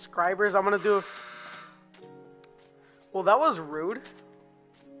 subscribers, I'm gonna do a... Well, that was rude.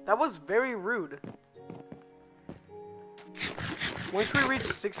 That was very rude. Once we reach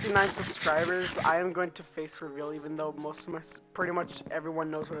 69 subscribers, I am going to face reveal, even though pretty much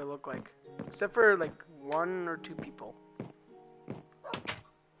everyone knows what I look like. Except for, like, 1 or 2 people.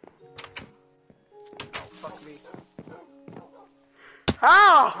 Oh, fuck me.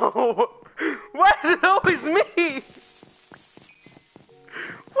 How? Why is it always me?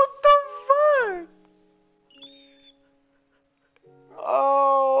 What the fuck?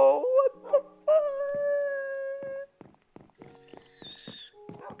 Oh, what the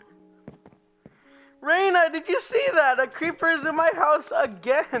fuck? Reina, did you see that? A creeper is in my house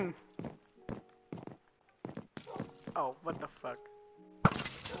again. Oh, what the fuck?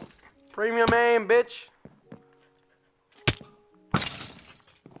 Premium aim, bitch.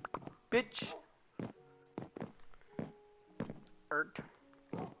 Bitch. Ert.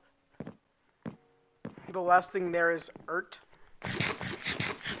 The last thing there is Ert.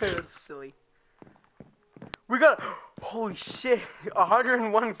 That's silly. We got... Holy shit.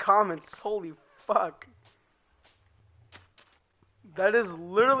 101 comments. Holy fuck. That is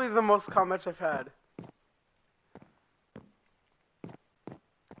literally the most comments I've had.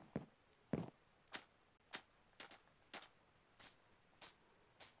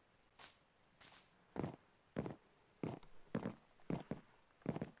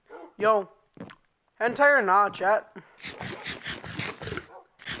 Yo, hentai or nah, chat?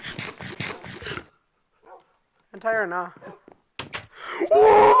 Hentai or nah?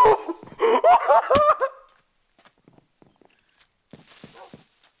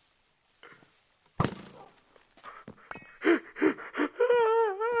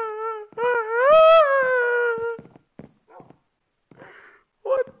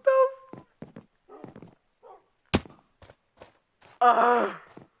 What the...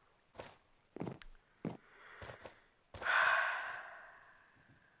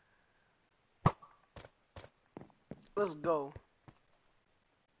 Let's go.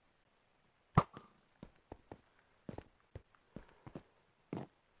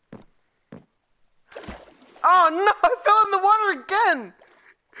 Oh no, I fell in the water again!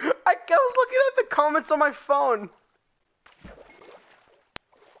 I was looking at the comments on my phone.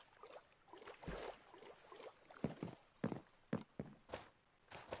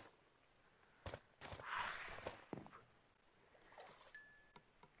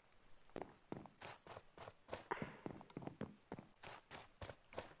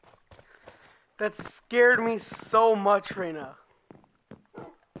 That scared me so much, Reina.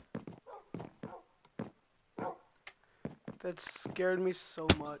 That scared me so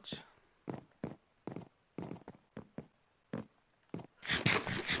much.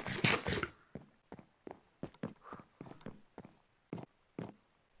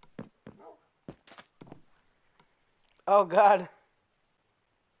 Oh god.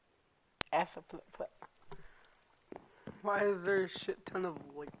 Why is there a shit ton of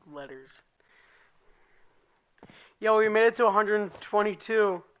like letters? Yo, we made it to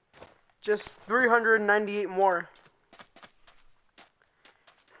 122. Just 398 more.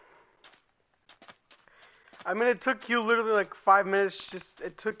 I mean, it took you literally like 5 minutes.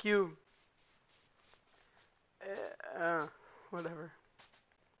 It took you. Whatever.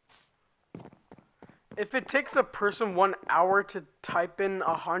 If it takes a person 1 hour to type in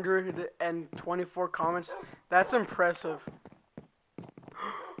 124 comments, that's impressive.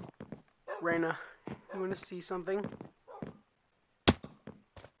 Reina, you want to see something?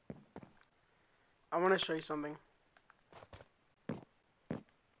 I want to show you something.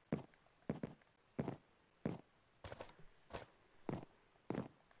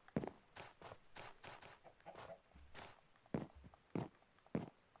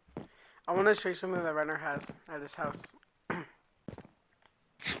 I want to show you something that Renner has at his house. I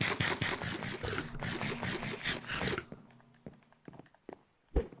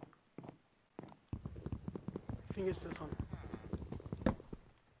think it's this one.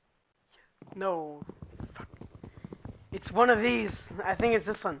 No. Fuck. It's one of these. I think it's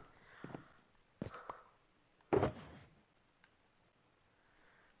this one.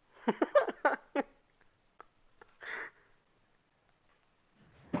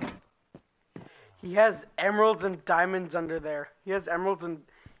 He has emeralds and diamonds under there. He has emeralds and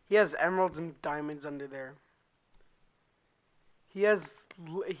diamonds under there.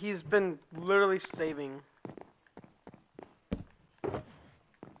 He's been literally saving.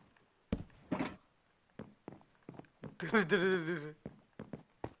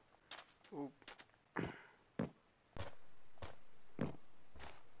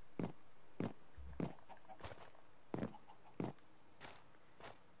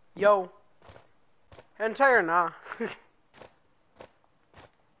 Yo. Hentai or nah?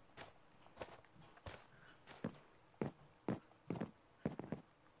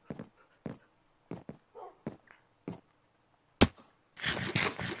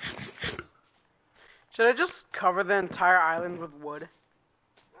 Should I just cover the entire island with wood?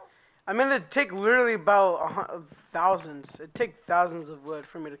 I mean, it'd take literally about thousands. It'd take thousands of wood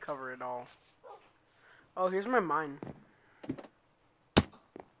for me to cover it all. Oh, here's my mine.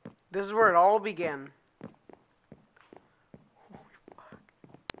 This is where it all began.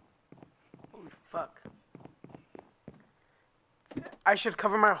 Holy fuck. I should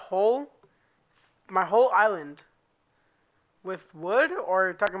cover my whole island with wood, or are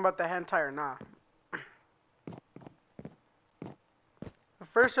you talking about the hentai or nah? The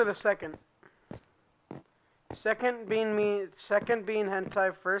first or the second? Second being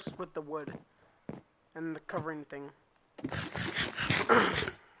hentai, first with the wood and the covering thing.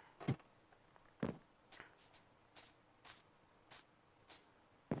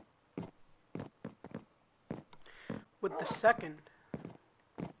 With the second.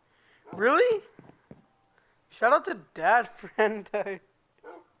 Really? Shout out to Dad for hentai.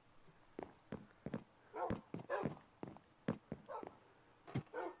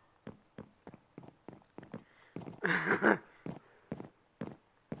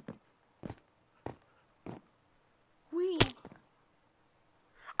 Wee.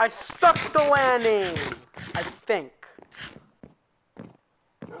 I stuck the landing, I think.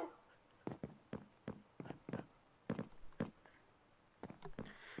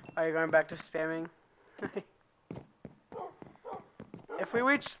 Are you going back to spamming? If we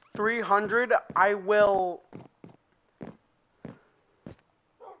reach 300, I will...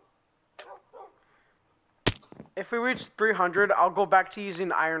 If we reach 300, I'll go back to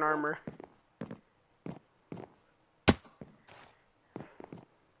using iron armor.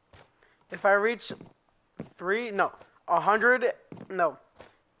 If I reach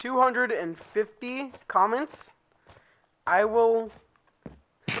 250 comments, I will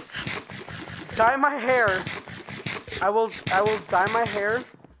dye my hair. I will dye my hair.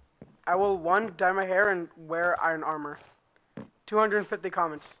 I will dye my hair and wear iron armor. 250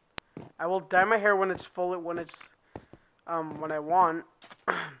 comments. I will dye my hair when it's full. When I want.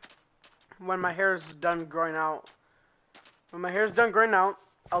 When my hair is done growing out. When my hair is done growing out,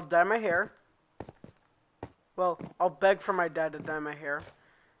 I'll dye my hair. Well, I'll beg for my dad to dye my hair.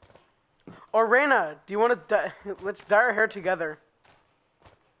 Or Reina, do you want to dye? Let's dye our hair together.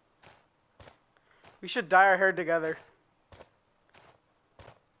 We should dye our hair together.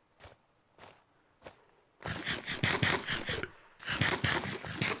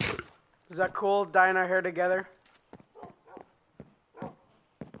 Is that cool, dyeing our hair together?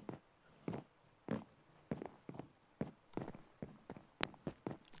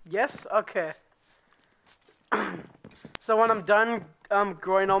 Yes? Okay. So when I'm done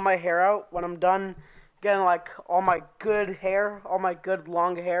growing all my hair out, when I'm done getting like all my good hair, all my good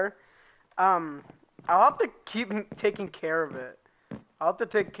long hair, I'll have to keep taking care of it. I'll have to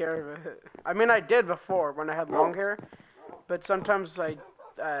take care of it. I mean, I did before when I had long hair, but sometimes I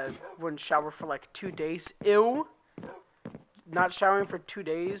wouldn't shower for like 2 days. Ew. Not showering for 2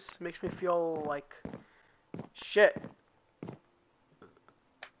 days makes me feel like shit.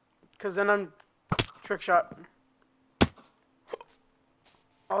 Cause then I'm trick shot.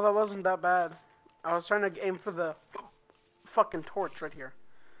 Oh, that wasn't that bad. I was trying to aim for the fucking torch right here.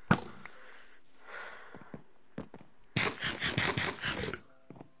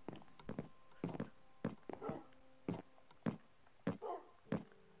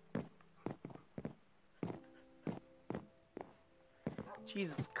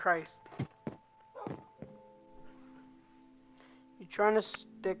 Jesus Christ. You trying to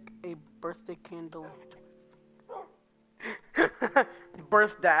stick a birthday candle?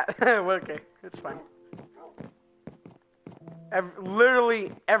 Birth dat. Okay, it's fine.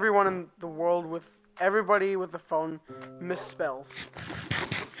 Literally everyone in the world everybody with a phone misspells.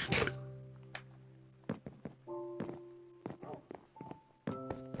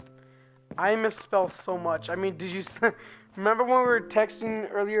 I misspell so much. I mean, did you remember when we were texting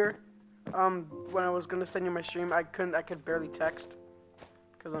earlier? When I was gonna send you my stream, I could barely text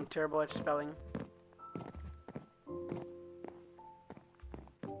because I'm terrible at spelling.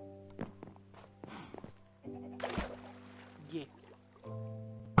 Yeah.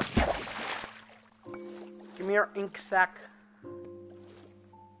 Give me your ink sac.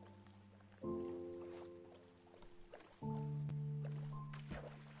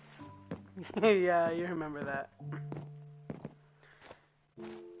 Yeah, you remember that.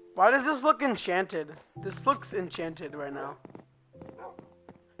 Why does this look enchanted? This looks enchanted right now.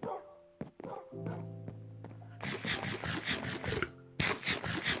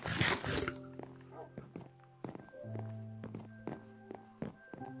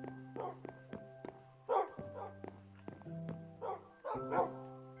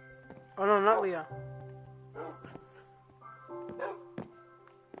 Oh no, not Leah.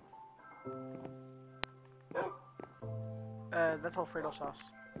 That's Alfredo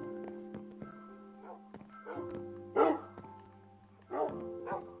sauce.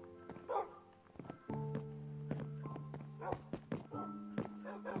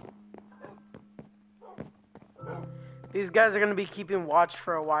 These guys are gonna be keeping watch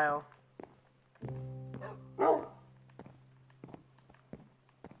for a while.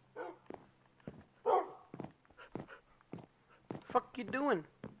 Fuck you doing?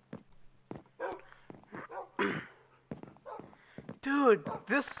 Dude,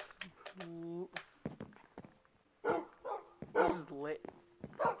 this is lit.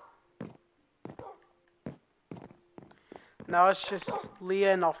 Now it's just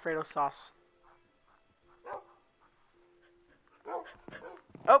Leah and Alfredo sauce.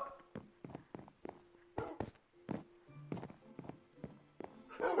 Oh!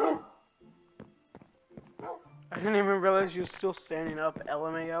 I didn't even realize you were still standing up,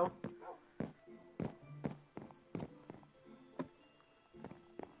 LMAO.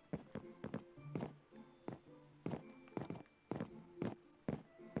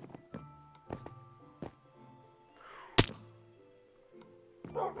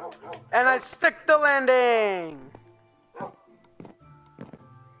 And I stick the landing!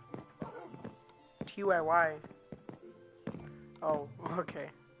 TYY. Oh, okay.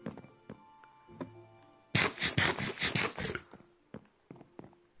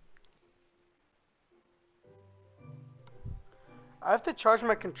 I have to charge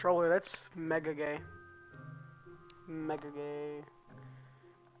my controller. That's mega gay. Mega gay.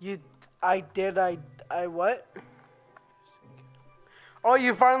 I what? Oh,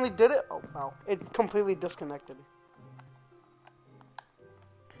 you finally did it? Oh, wow. It completely disconnected.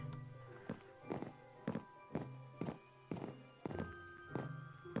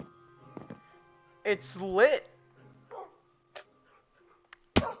 It's lit.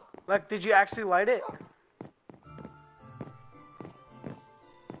 Like, did you actually light it?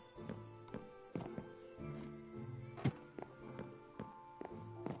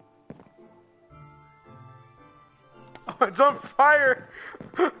 Oh, it's on fire!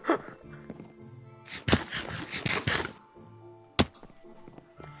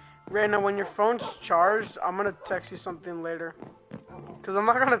 Raina, when your phone's charged, I'm gonna text you something later. Cause I'm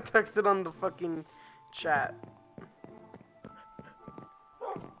not gonna text it on the fucking chat.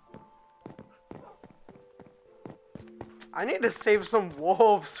 I need to save some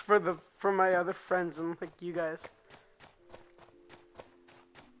wolves for my other friends and like you guys.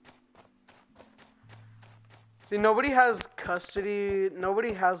 See, nobody has custody.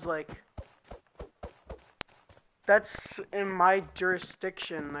 Nobody has like. That's in my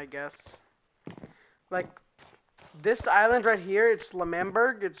jurisdiction, I guess. Like this island right here, it's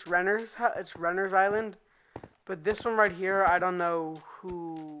Lemmenberg. It's Renner's Island. But this one right here, I don't know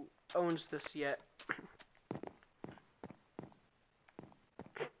who owns this yet.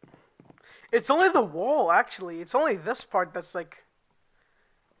 It's only the wall, actually. It's only this part that's like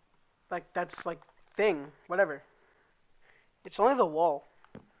that's like thing, whatever. It's only the wall.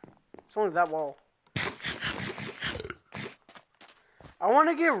 It's only that wall. I want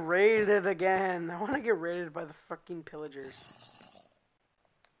to get raided again. I want to get raided by the fucking pillagers.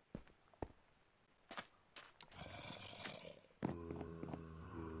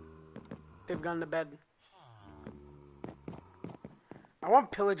 They've gone to bed. I want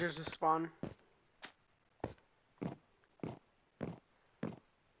pillagers to spawn.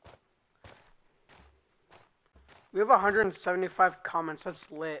 We have 175 comments. That's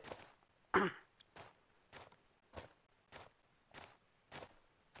lit.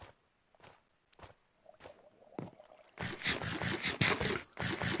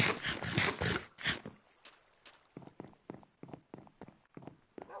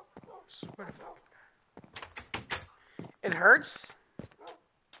 It hurts?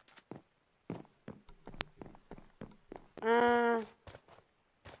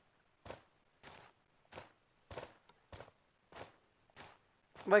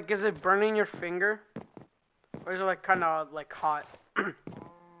 Like, is it burning your finger? Or is it like kind of like hot?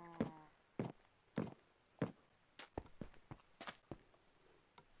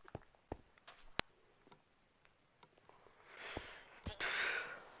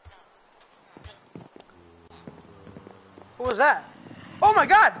 What was that? Oh my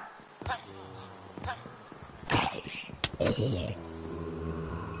god!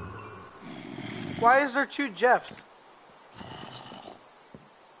 Why is there two Jeffs?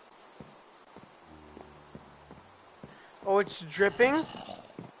 Oh, it's dripping?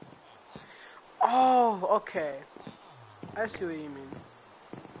 Oh, okay. I see what you mean.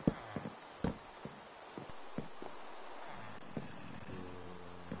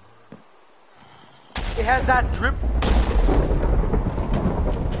 It had that drip.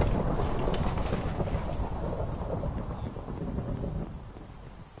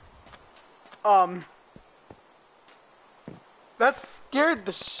 That scared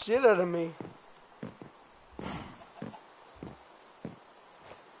the shit out of me.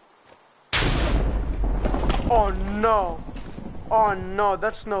 Oh no. Oh no,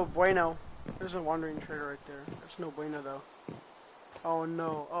 that's no bueno. There's a wandering trader right there. That's no bueno though. Oh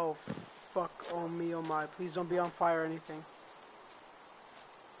no. Oh fuck. Oh me, oh my. Please don't be on fire or anything.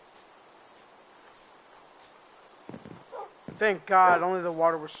 Thank God, only the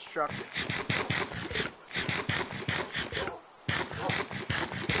water was struck.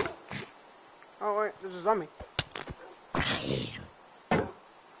 Oh wait, there's a zombie.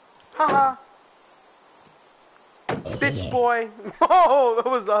 Haha. Bitch boy. Oh, that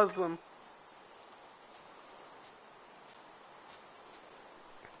was awesome.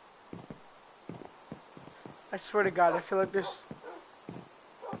 I swear to God, I feel like there's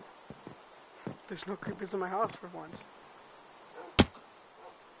no creepers in my house for once.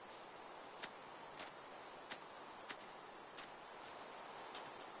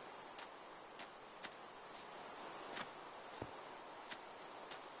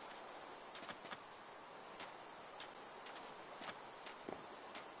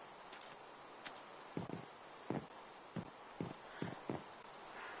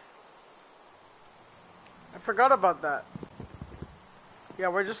 I forgot about that. Yeah,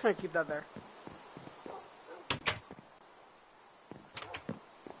 we're just gonna keep that there.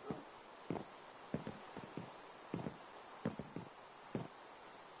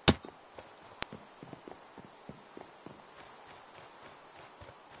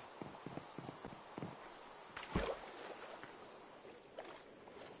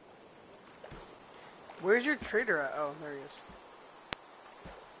 Where's your trader at? Oh, there he is.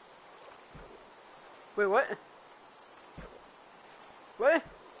 Wait, what? What?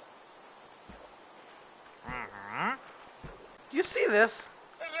 Do you see this?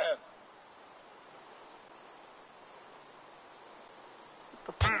 What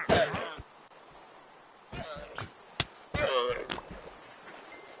the fuck?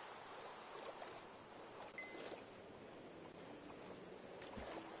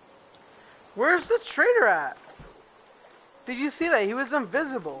 Where's the trader at? Did you see that? He was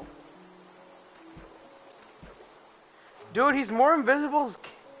invisible. Dude, he's more invisible.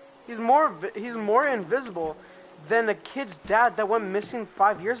 He's more invisible than the kid's dad that went missing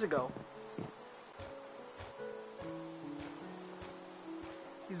 5 years ago.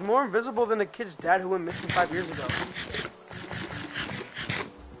 He's more invisible than the kid's dad who went missing 5 years ago.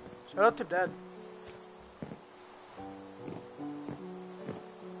 Shout out to Dad.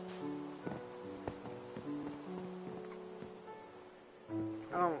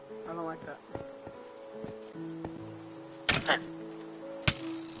 I don't like that.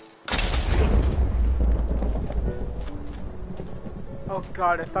 Oh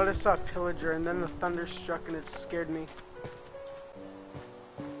god, I thought I saw a pillager and then the thunder struck and it scared me.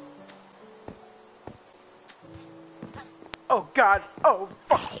 Oh god, oh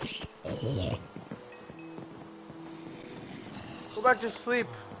fuck. Go back to sleep.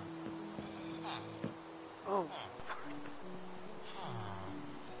 Oh.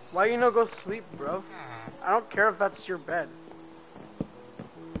 Why you no go sleep, bro? I don't care if that's your bed.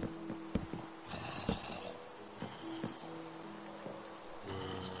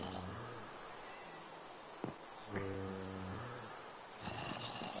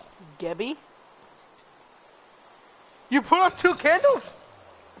 Gebby? You put up 2 candles?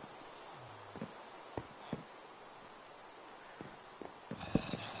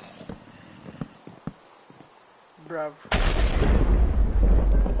 Bruv.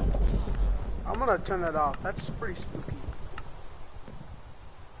 I'm gonna turn that off. That's pretty spooky.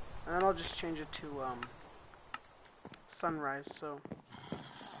 And then I'll just change it to sunrise so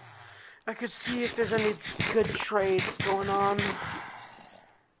I could see if there's any good trades going on.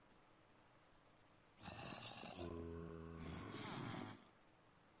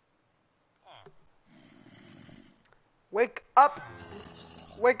 Wake up!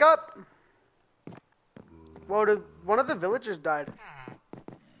 Wake up! Whoa, one of the villagers died.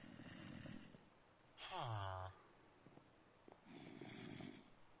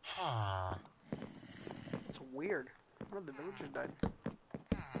 It's weird. One of the villagers died.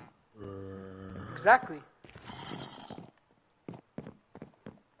 Exactly.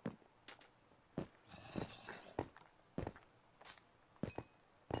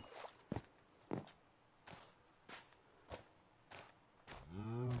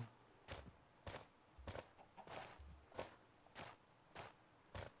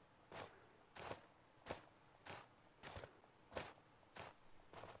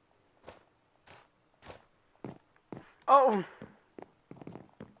 Oh!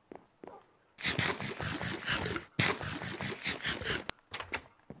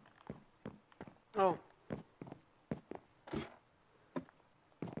 Oh.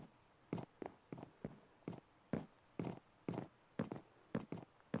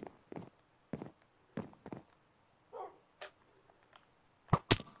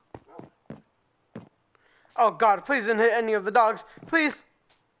 Oh god, please don't hit any of the dogs. Please!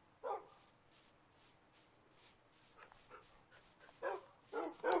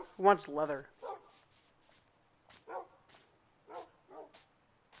 Who wants leather?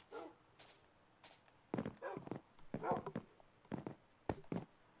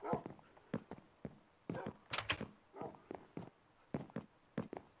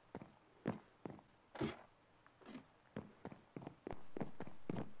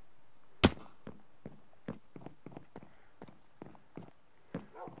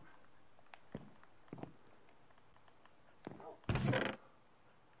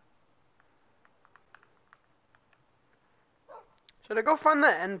 Should I go find the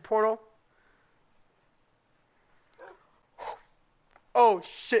end portal? Oh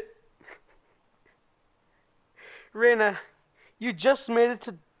shit. Reina, you just made it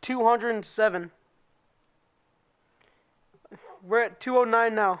to 207. We're at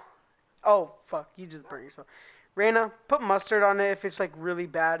 209 now. Oh fuck, you just burnt yourself. Reina, put mustard on it if it's like really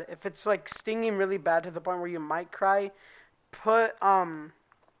bad. If it's like stinging really bad to the point where you might cry, put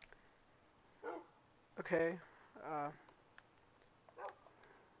okay.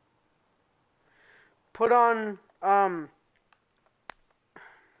 Put on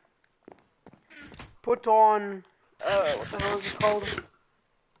what the hell is it called?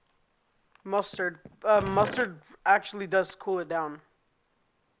 Mustard. Mustard actually does cool it down.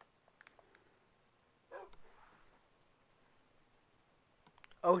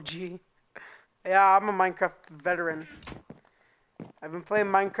 OG. Yeah, I'm a Minecraft veteran. I've been playing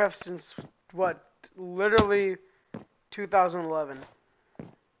Minecraft since, what, literally 2011.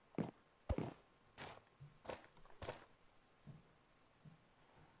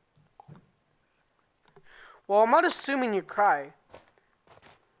 Well, I'm not assuming you cry.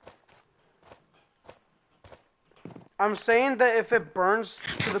 I'm saying that if it burns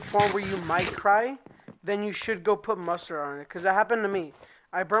to the point where you might cry, then you should go put mustard on it. Because that happened to me.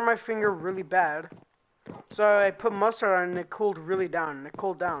 I burned my finger really bad. So I put mustard on it and it cooled really down. It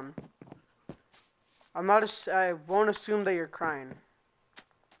cooled down. I won't assume that you're crying.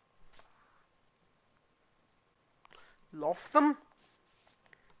 Loft them?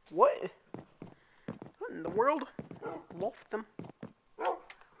 What? What in the world? Loft them?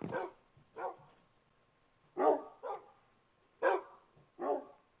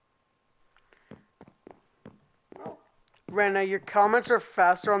 Rena, your comments are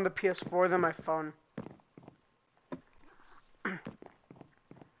faster on the PS4 than my phone.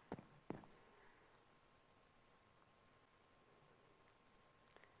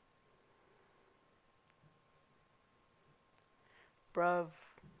 Bruv.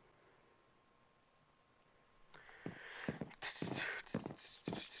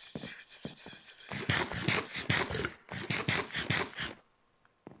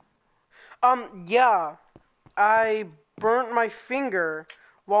 Yeah. I burnt my finger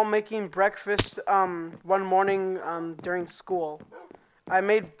while making breakfast, one morning, during school. I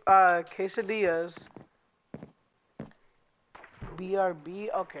made, quesadillas.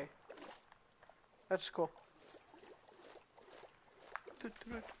 BRB? Okay. That's cool.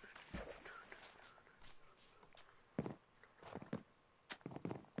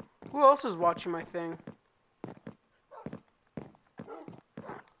 Who else is watching my thing?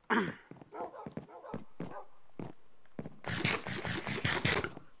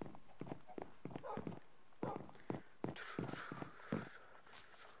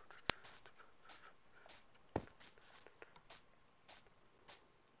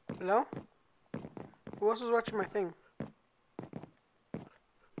 Hello? Who else is watching my thing?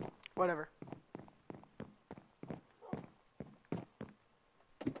 Whatever.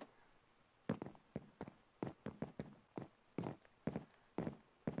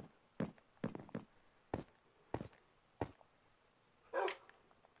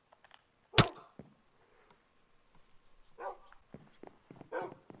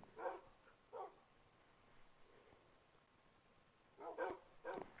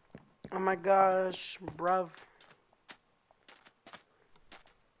 Oh my gosh, bruv.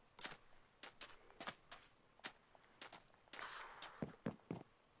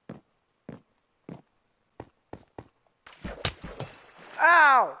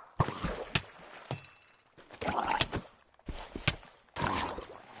 Ow!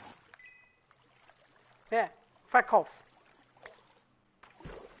 Yeah, fuck off.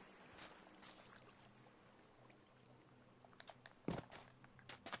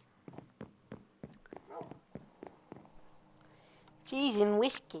 Cheese and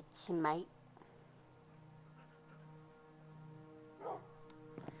whiskets, mate.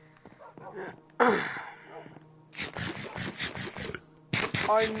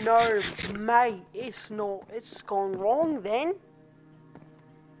 I know, mate. It's gone wrong then.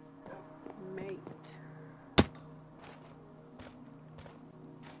 Mate.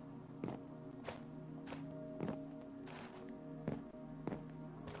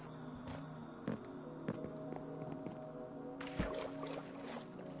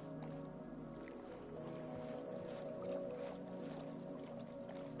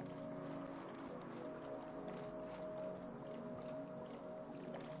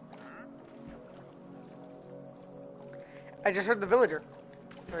 I just heard the villager.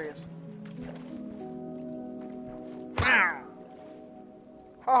 There he is.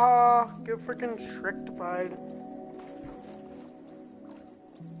 Haha, get freaking Shrek-tified.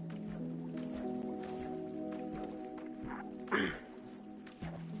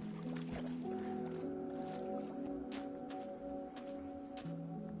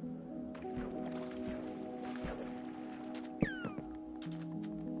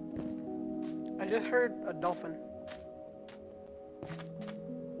 I just heard a dolphin.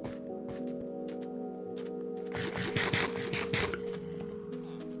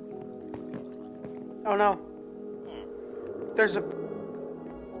 Oh no. There's a...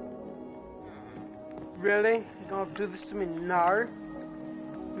 Really? You gonna do this to me? No.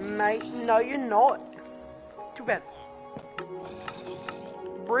 Mate, no you're not. Too bad.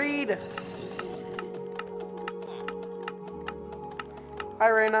 Breed. Hi,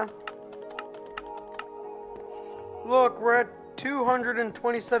 Reina. Look, we're at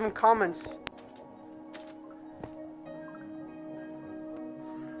 227 comments.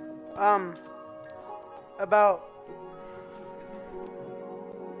 About...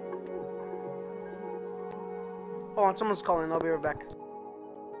 Hold on, someone's calling. I'll be right back.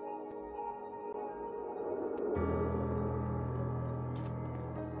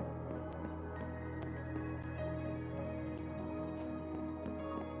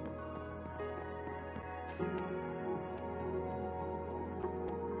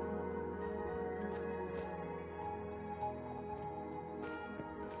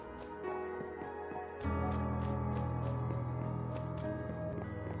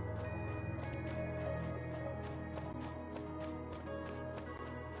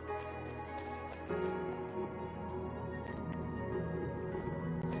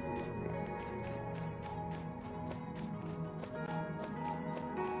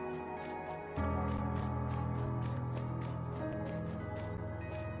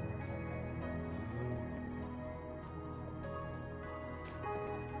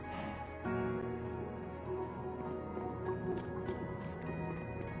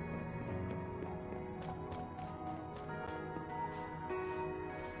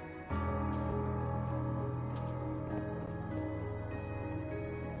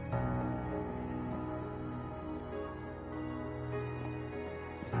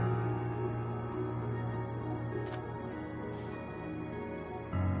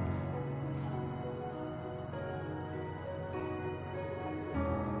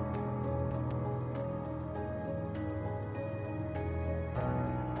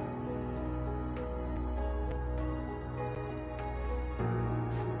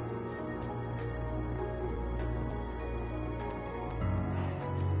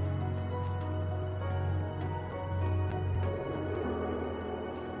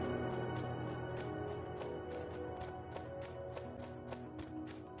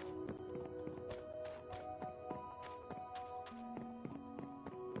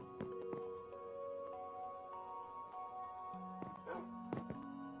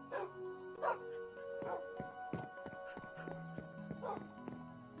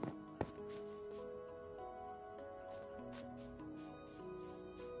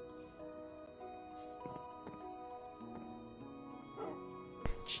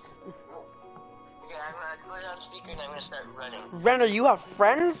 Okay, I'm gonna put it on speaker and I'm gonna start running. Renner, you have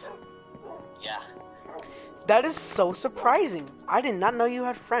friends? Yeah. That is so surprising. I did not know you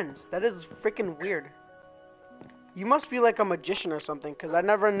had friends. That is freaking weird. You must be like a magician or something, because I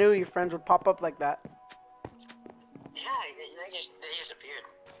never knew your friends would pop up like that. Yeah, they just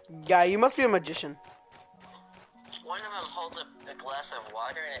appeared. Yeah, you must be a magician. One of them holds a glass of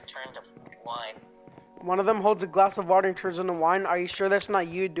water and it turned to wine. One of them holds a glass of water and turns into wine. Are you sure that's not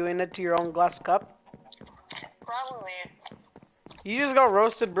you doing it to your own glass cup? Probably. You just got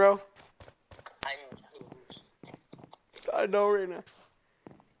roasted, bro. I know, Rena.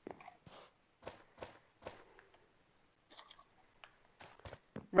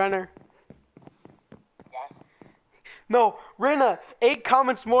 Renner. Yeah. No, Rena, 8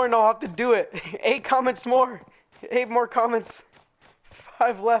 comments more and I'll have to do it. 8 comments more. 8 more comments.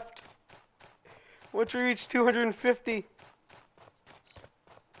 5 left. Once we reach 250.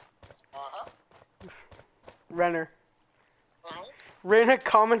 Uh-huh. Renner. Uh-huh. Rena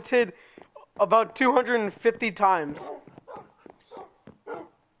commented about 250 times.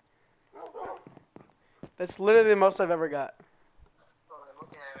 That's literally the most I've ever got. Oh, I'm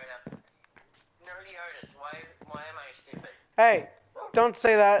looking at it right now. Nerdy artist, why am I stupid? Hey, don't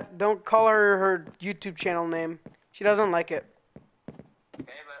say that. Don't call her YouTube channel name. She doesn't like it. Okay,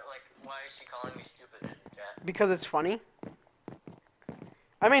 but like, why is she calling me stupid in chat? Because it's funny.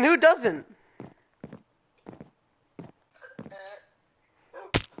 I mean, who doesn't?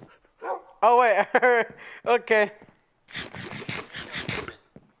 Oh, wait. Okay.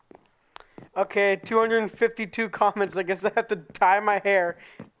 Okay, 252 comments. I guess I have to dye my hair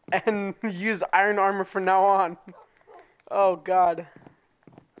and use iron armor from now on. Oh, God.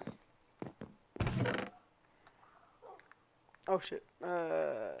 Oh, shit.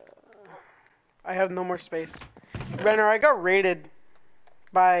 I have no more space. Renner, I got raided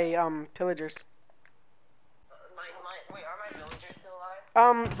by, pillagers. Wait, are my villagers still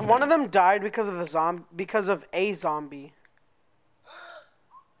alive? One of them died because of a zombie.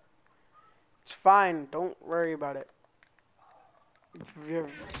 It's fine. Don't worry about it.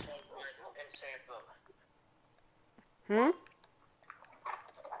 Hmm?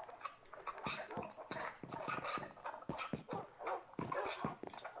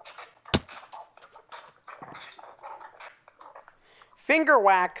 Finger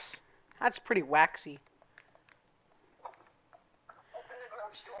wax. That's pretty waxy. Open the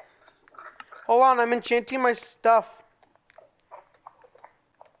garage door. Hold on, I'm enchanting my stuff.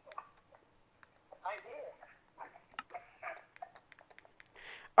 I did.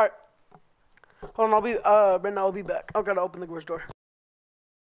 Alright. Hold on, Brenda, I'll be back. I've gotta open the garage door.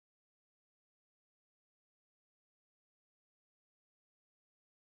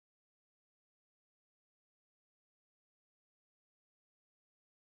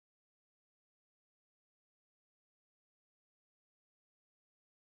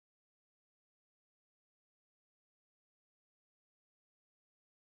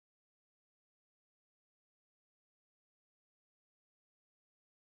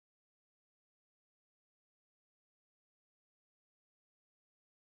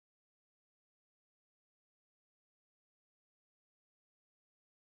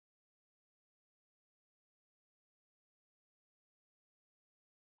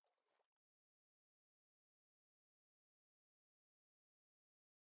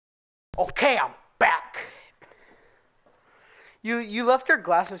 Okay, I'm back. You left your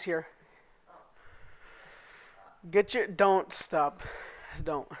glasses here. Get your don't stop.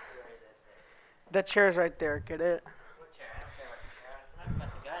 Don't. Where is it? That chair's right there. Get it? What chair? I don't care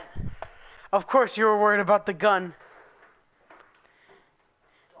about the chair. I was talking about the gun. Of course you were worried about the gun.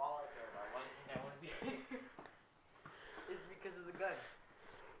 That's all I care about. Why do you think I want to be here? It's because of the gun.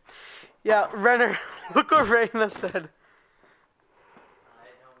 Yeah, Renner, look what Raina said. I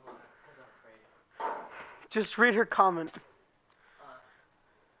don't want to because I'm afraid. Just read her comment.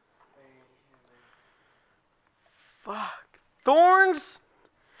 Very human. Fuck. Thorns?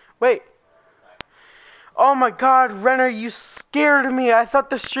 Wait. Sorry. Oh my god, Renner, you scared me. I thought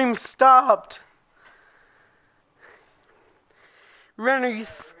the stream stopped. Renner, you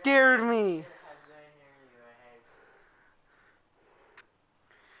scared me.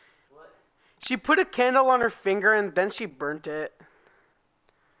 What? She put a candle on her finger and then she burnt it.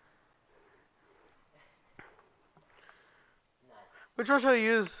 Nice. Which one should I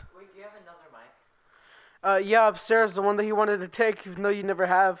use? Wait, do you have another mic? Yeah, upstairs, the one that he wanted to take, even though you never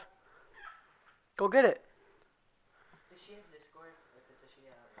have. Go get it. Does she have Discord? Does she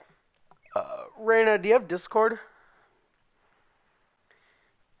have... Raina, do you have Discord?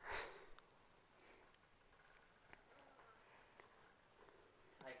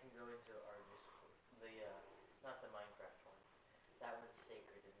 I can go into our Discord. Not the Minecraft one. That one's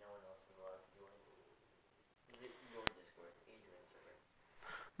sacred and no one else is allowed to join. Your Discord, Adrian's server.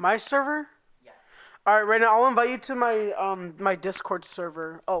 My server? Yeah. Alright, Raina, I'll invite you to my Discord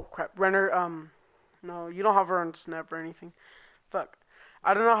server. Oh, crap. Renner, no, you don't have her on Snap or anything. Fuck.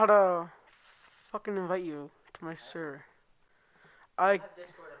 I don't know how to fucking invite you to my server. You have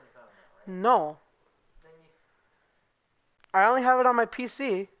Discord on your phone now, right? No. Then you... I only have it on my PC.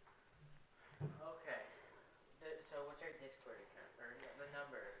 Okay. So what's your Discord account? Or the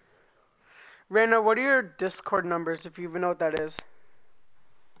number? Raina, what are your Discord numbers, if you even know what that is?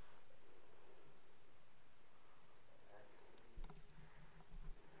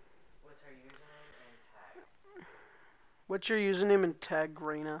 What's her username and tag? What's your username and tag,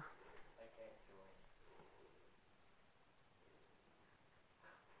 Raina? I can't join.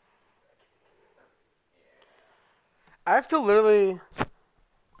 I have to literally...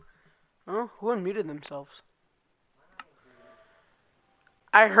 Oh, who unmuted themselves?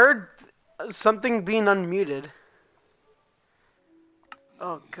 I heard something being unmuted.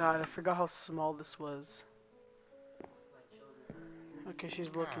 Oh god, I forgot how small this was. Okay, she's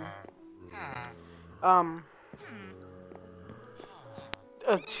looking.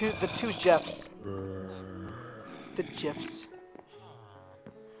 The two Jeffs. The Jeffs.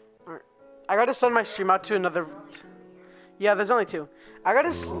 Alright. I gotta send my stream out to another... Yeah, there's only two.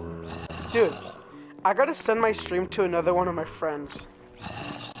 Dude, I gotta send my stream to another one of my friends.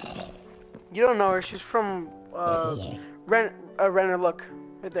 You don't know her, she's from, Renner, look.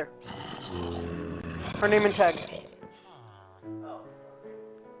 Right there. Her name and tag.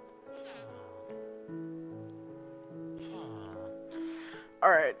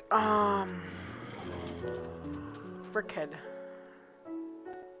 Alright, Frickhead.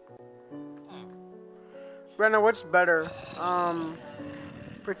 Renner, what's better?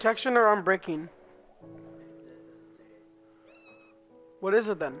 Protection or unbreaking? What is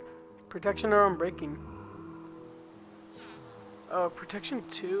it then? Protection or unbreaking? Protection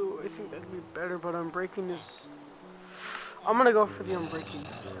 2, I think that'd be better, but unbreaking is... I'm gonna go for the unbreaking.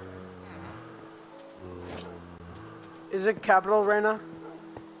 Is it capital, Raina?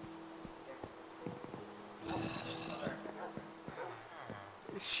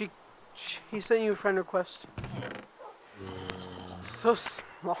 He sent you a friend request. so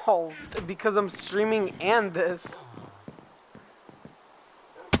small because I'm streaming and this.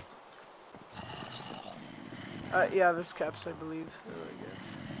 Yeah, there's caps, I believe. So I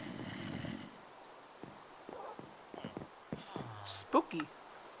guess. Spooky.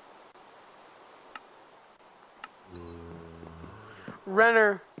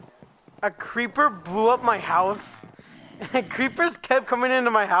 Renner, a creeper blew up my house. And creepers kept coming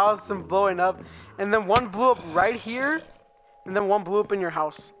into my house and blowing up. And then one blew up right here. And then one blew up in your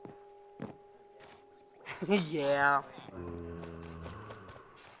house. Yeah.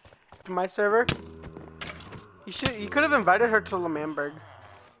 To my server? You could have invited her to Lemamberg.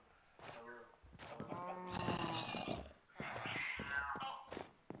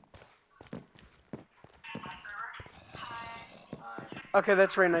 Okay,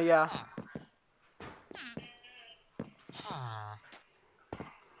 that's Reina, yeah.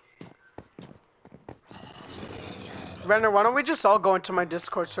 Renner, why don't we just all go into my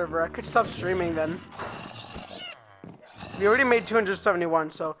Discord server? I could stop streaming then. We already made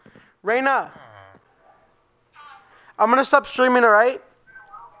 271, so... Reina! I'm gonna stop streaming, alright?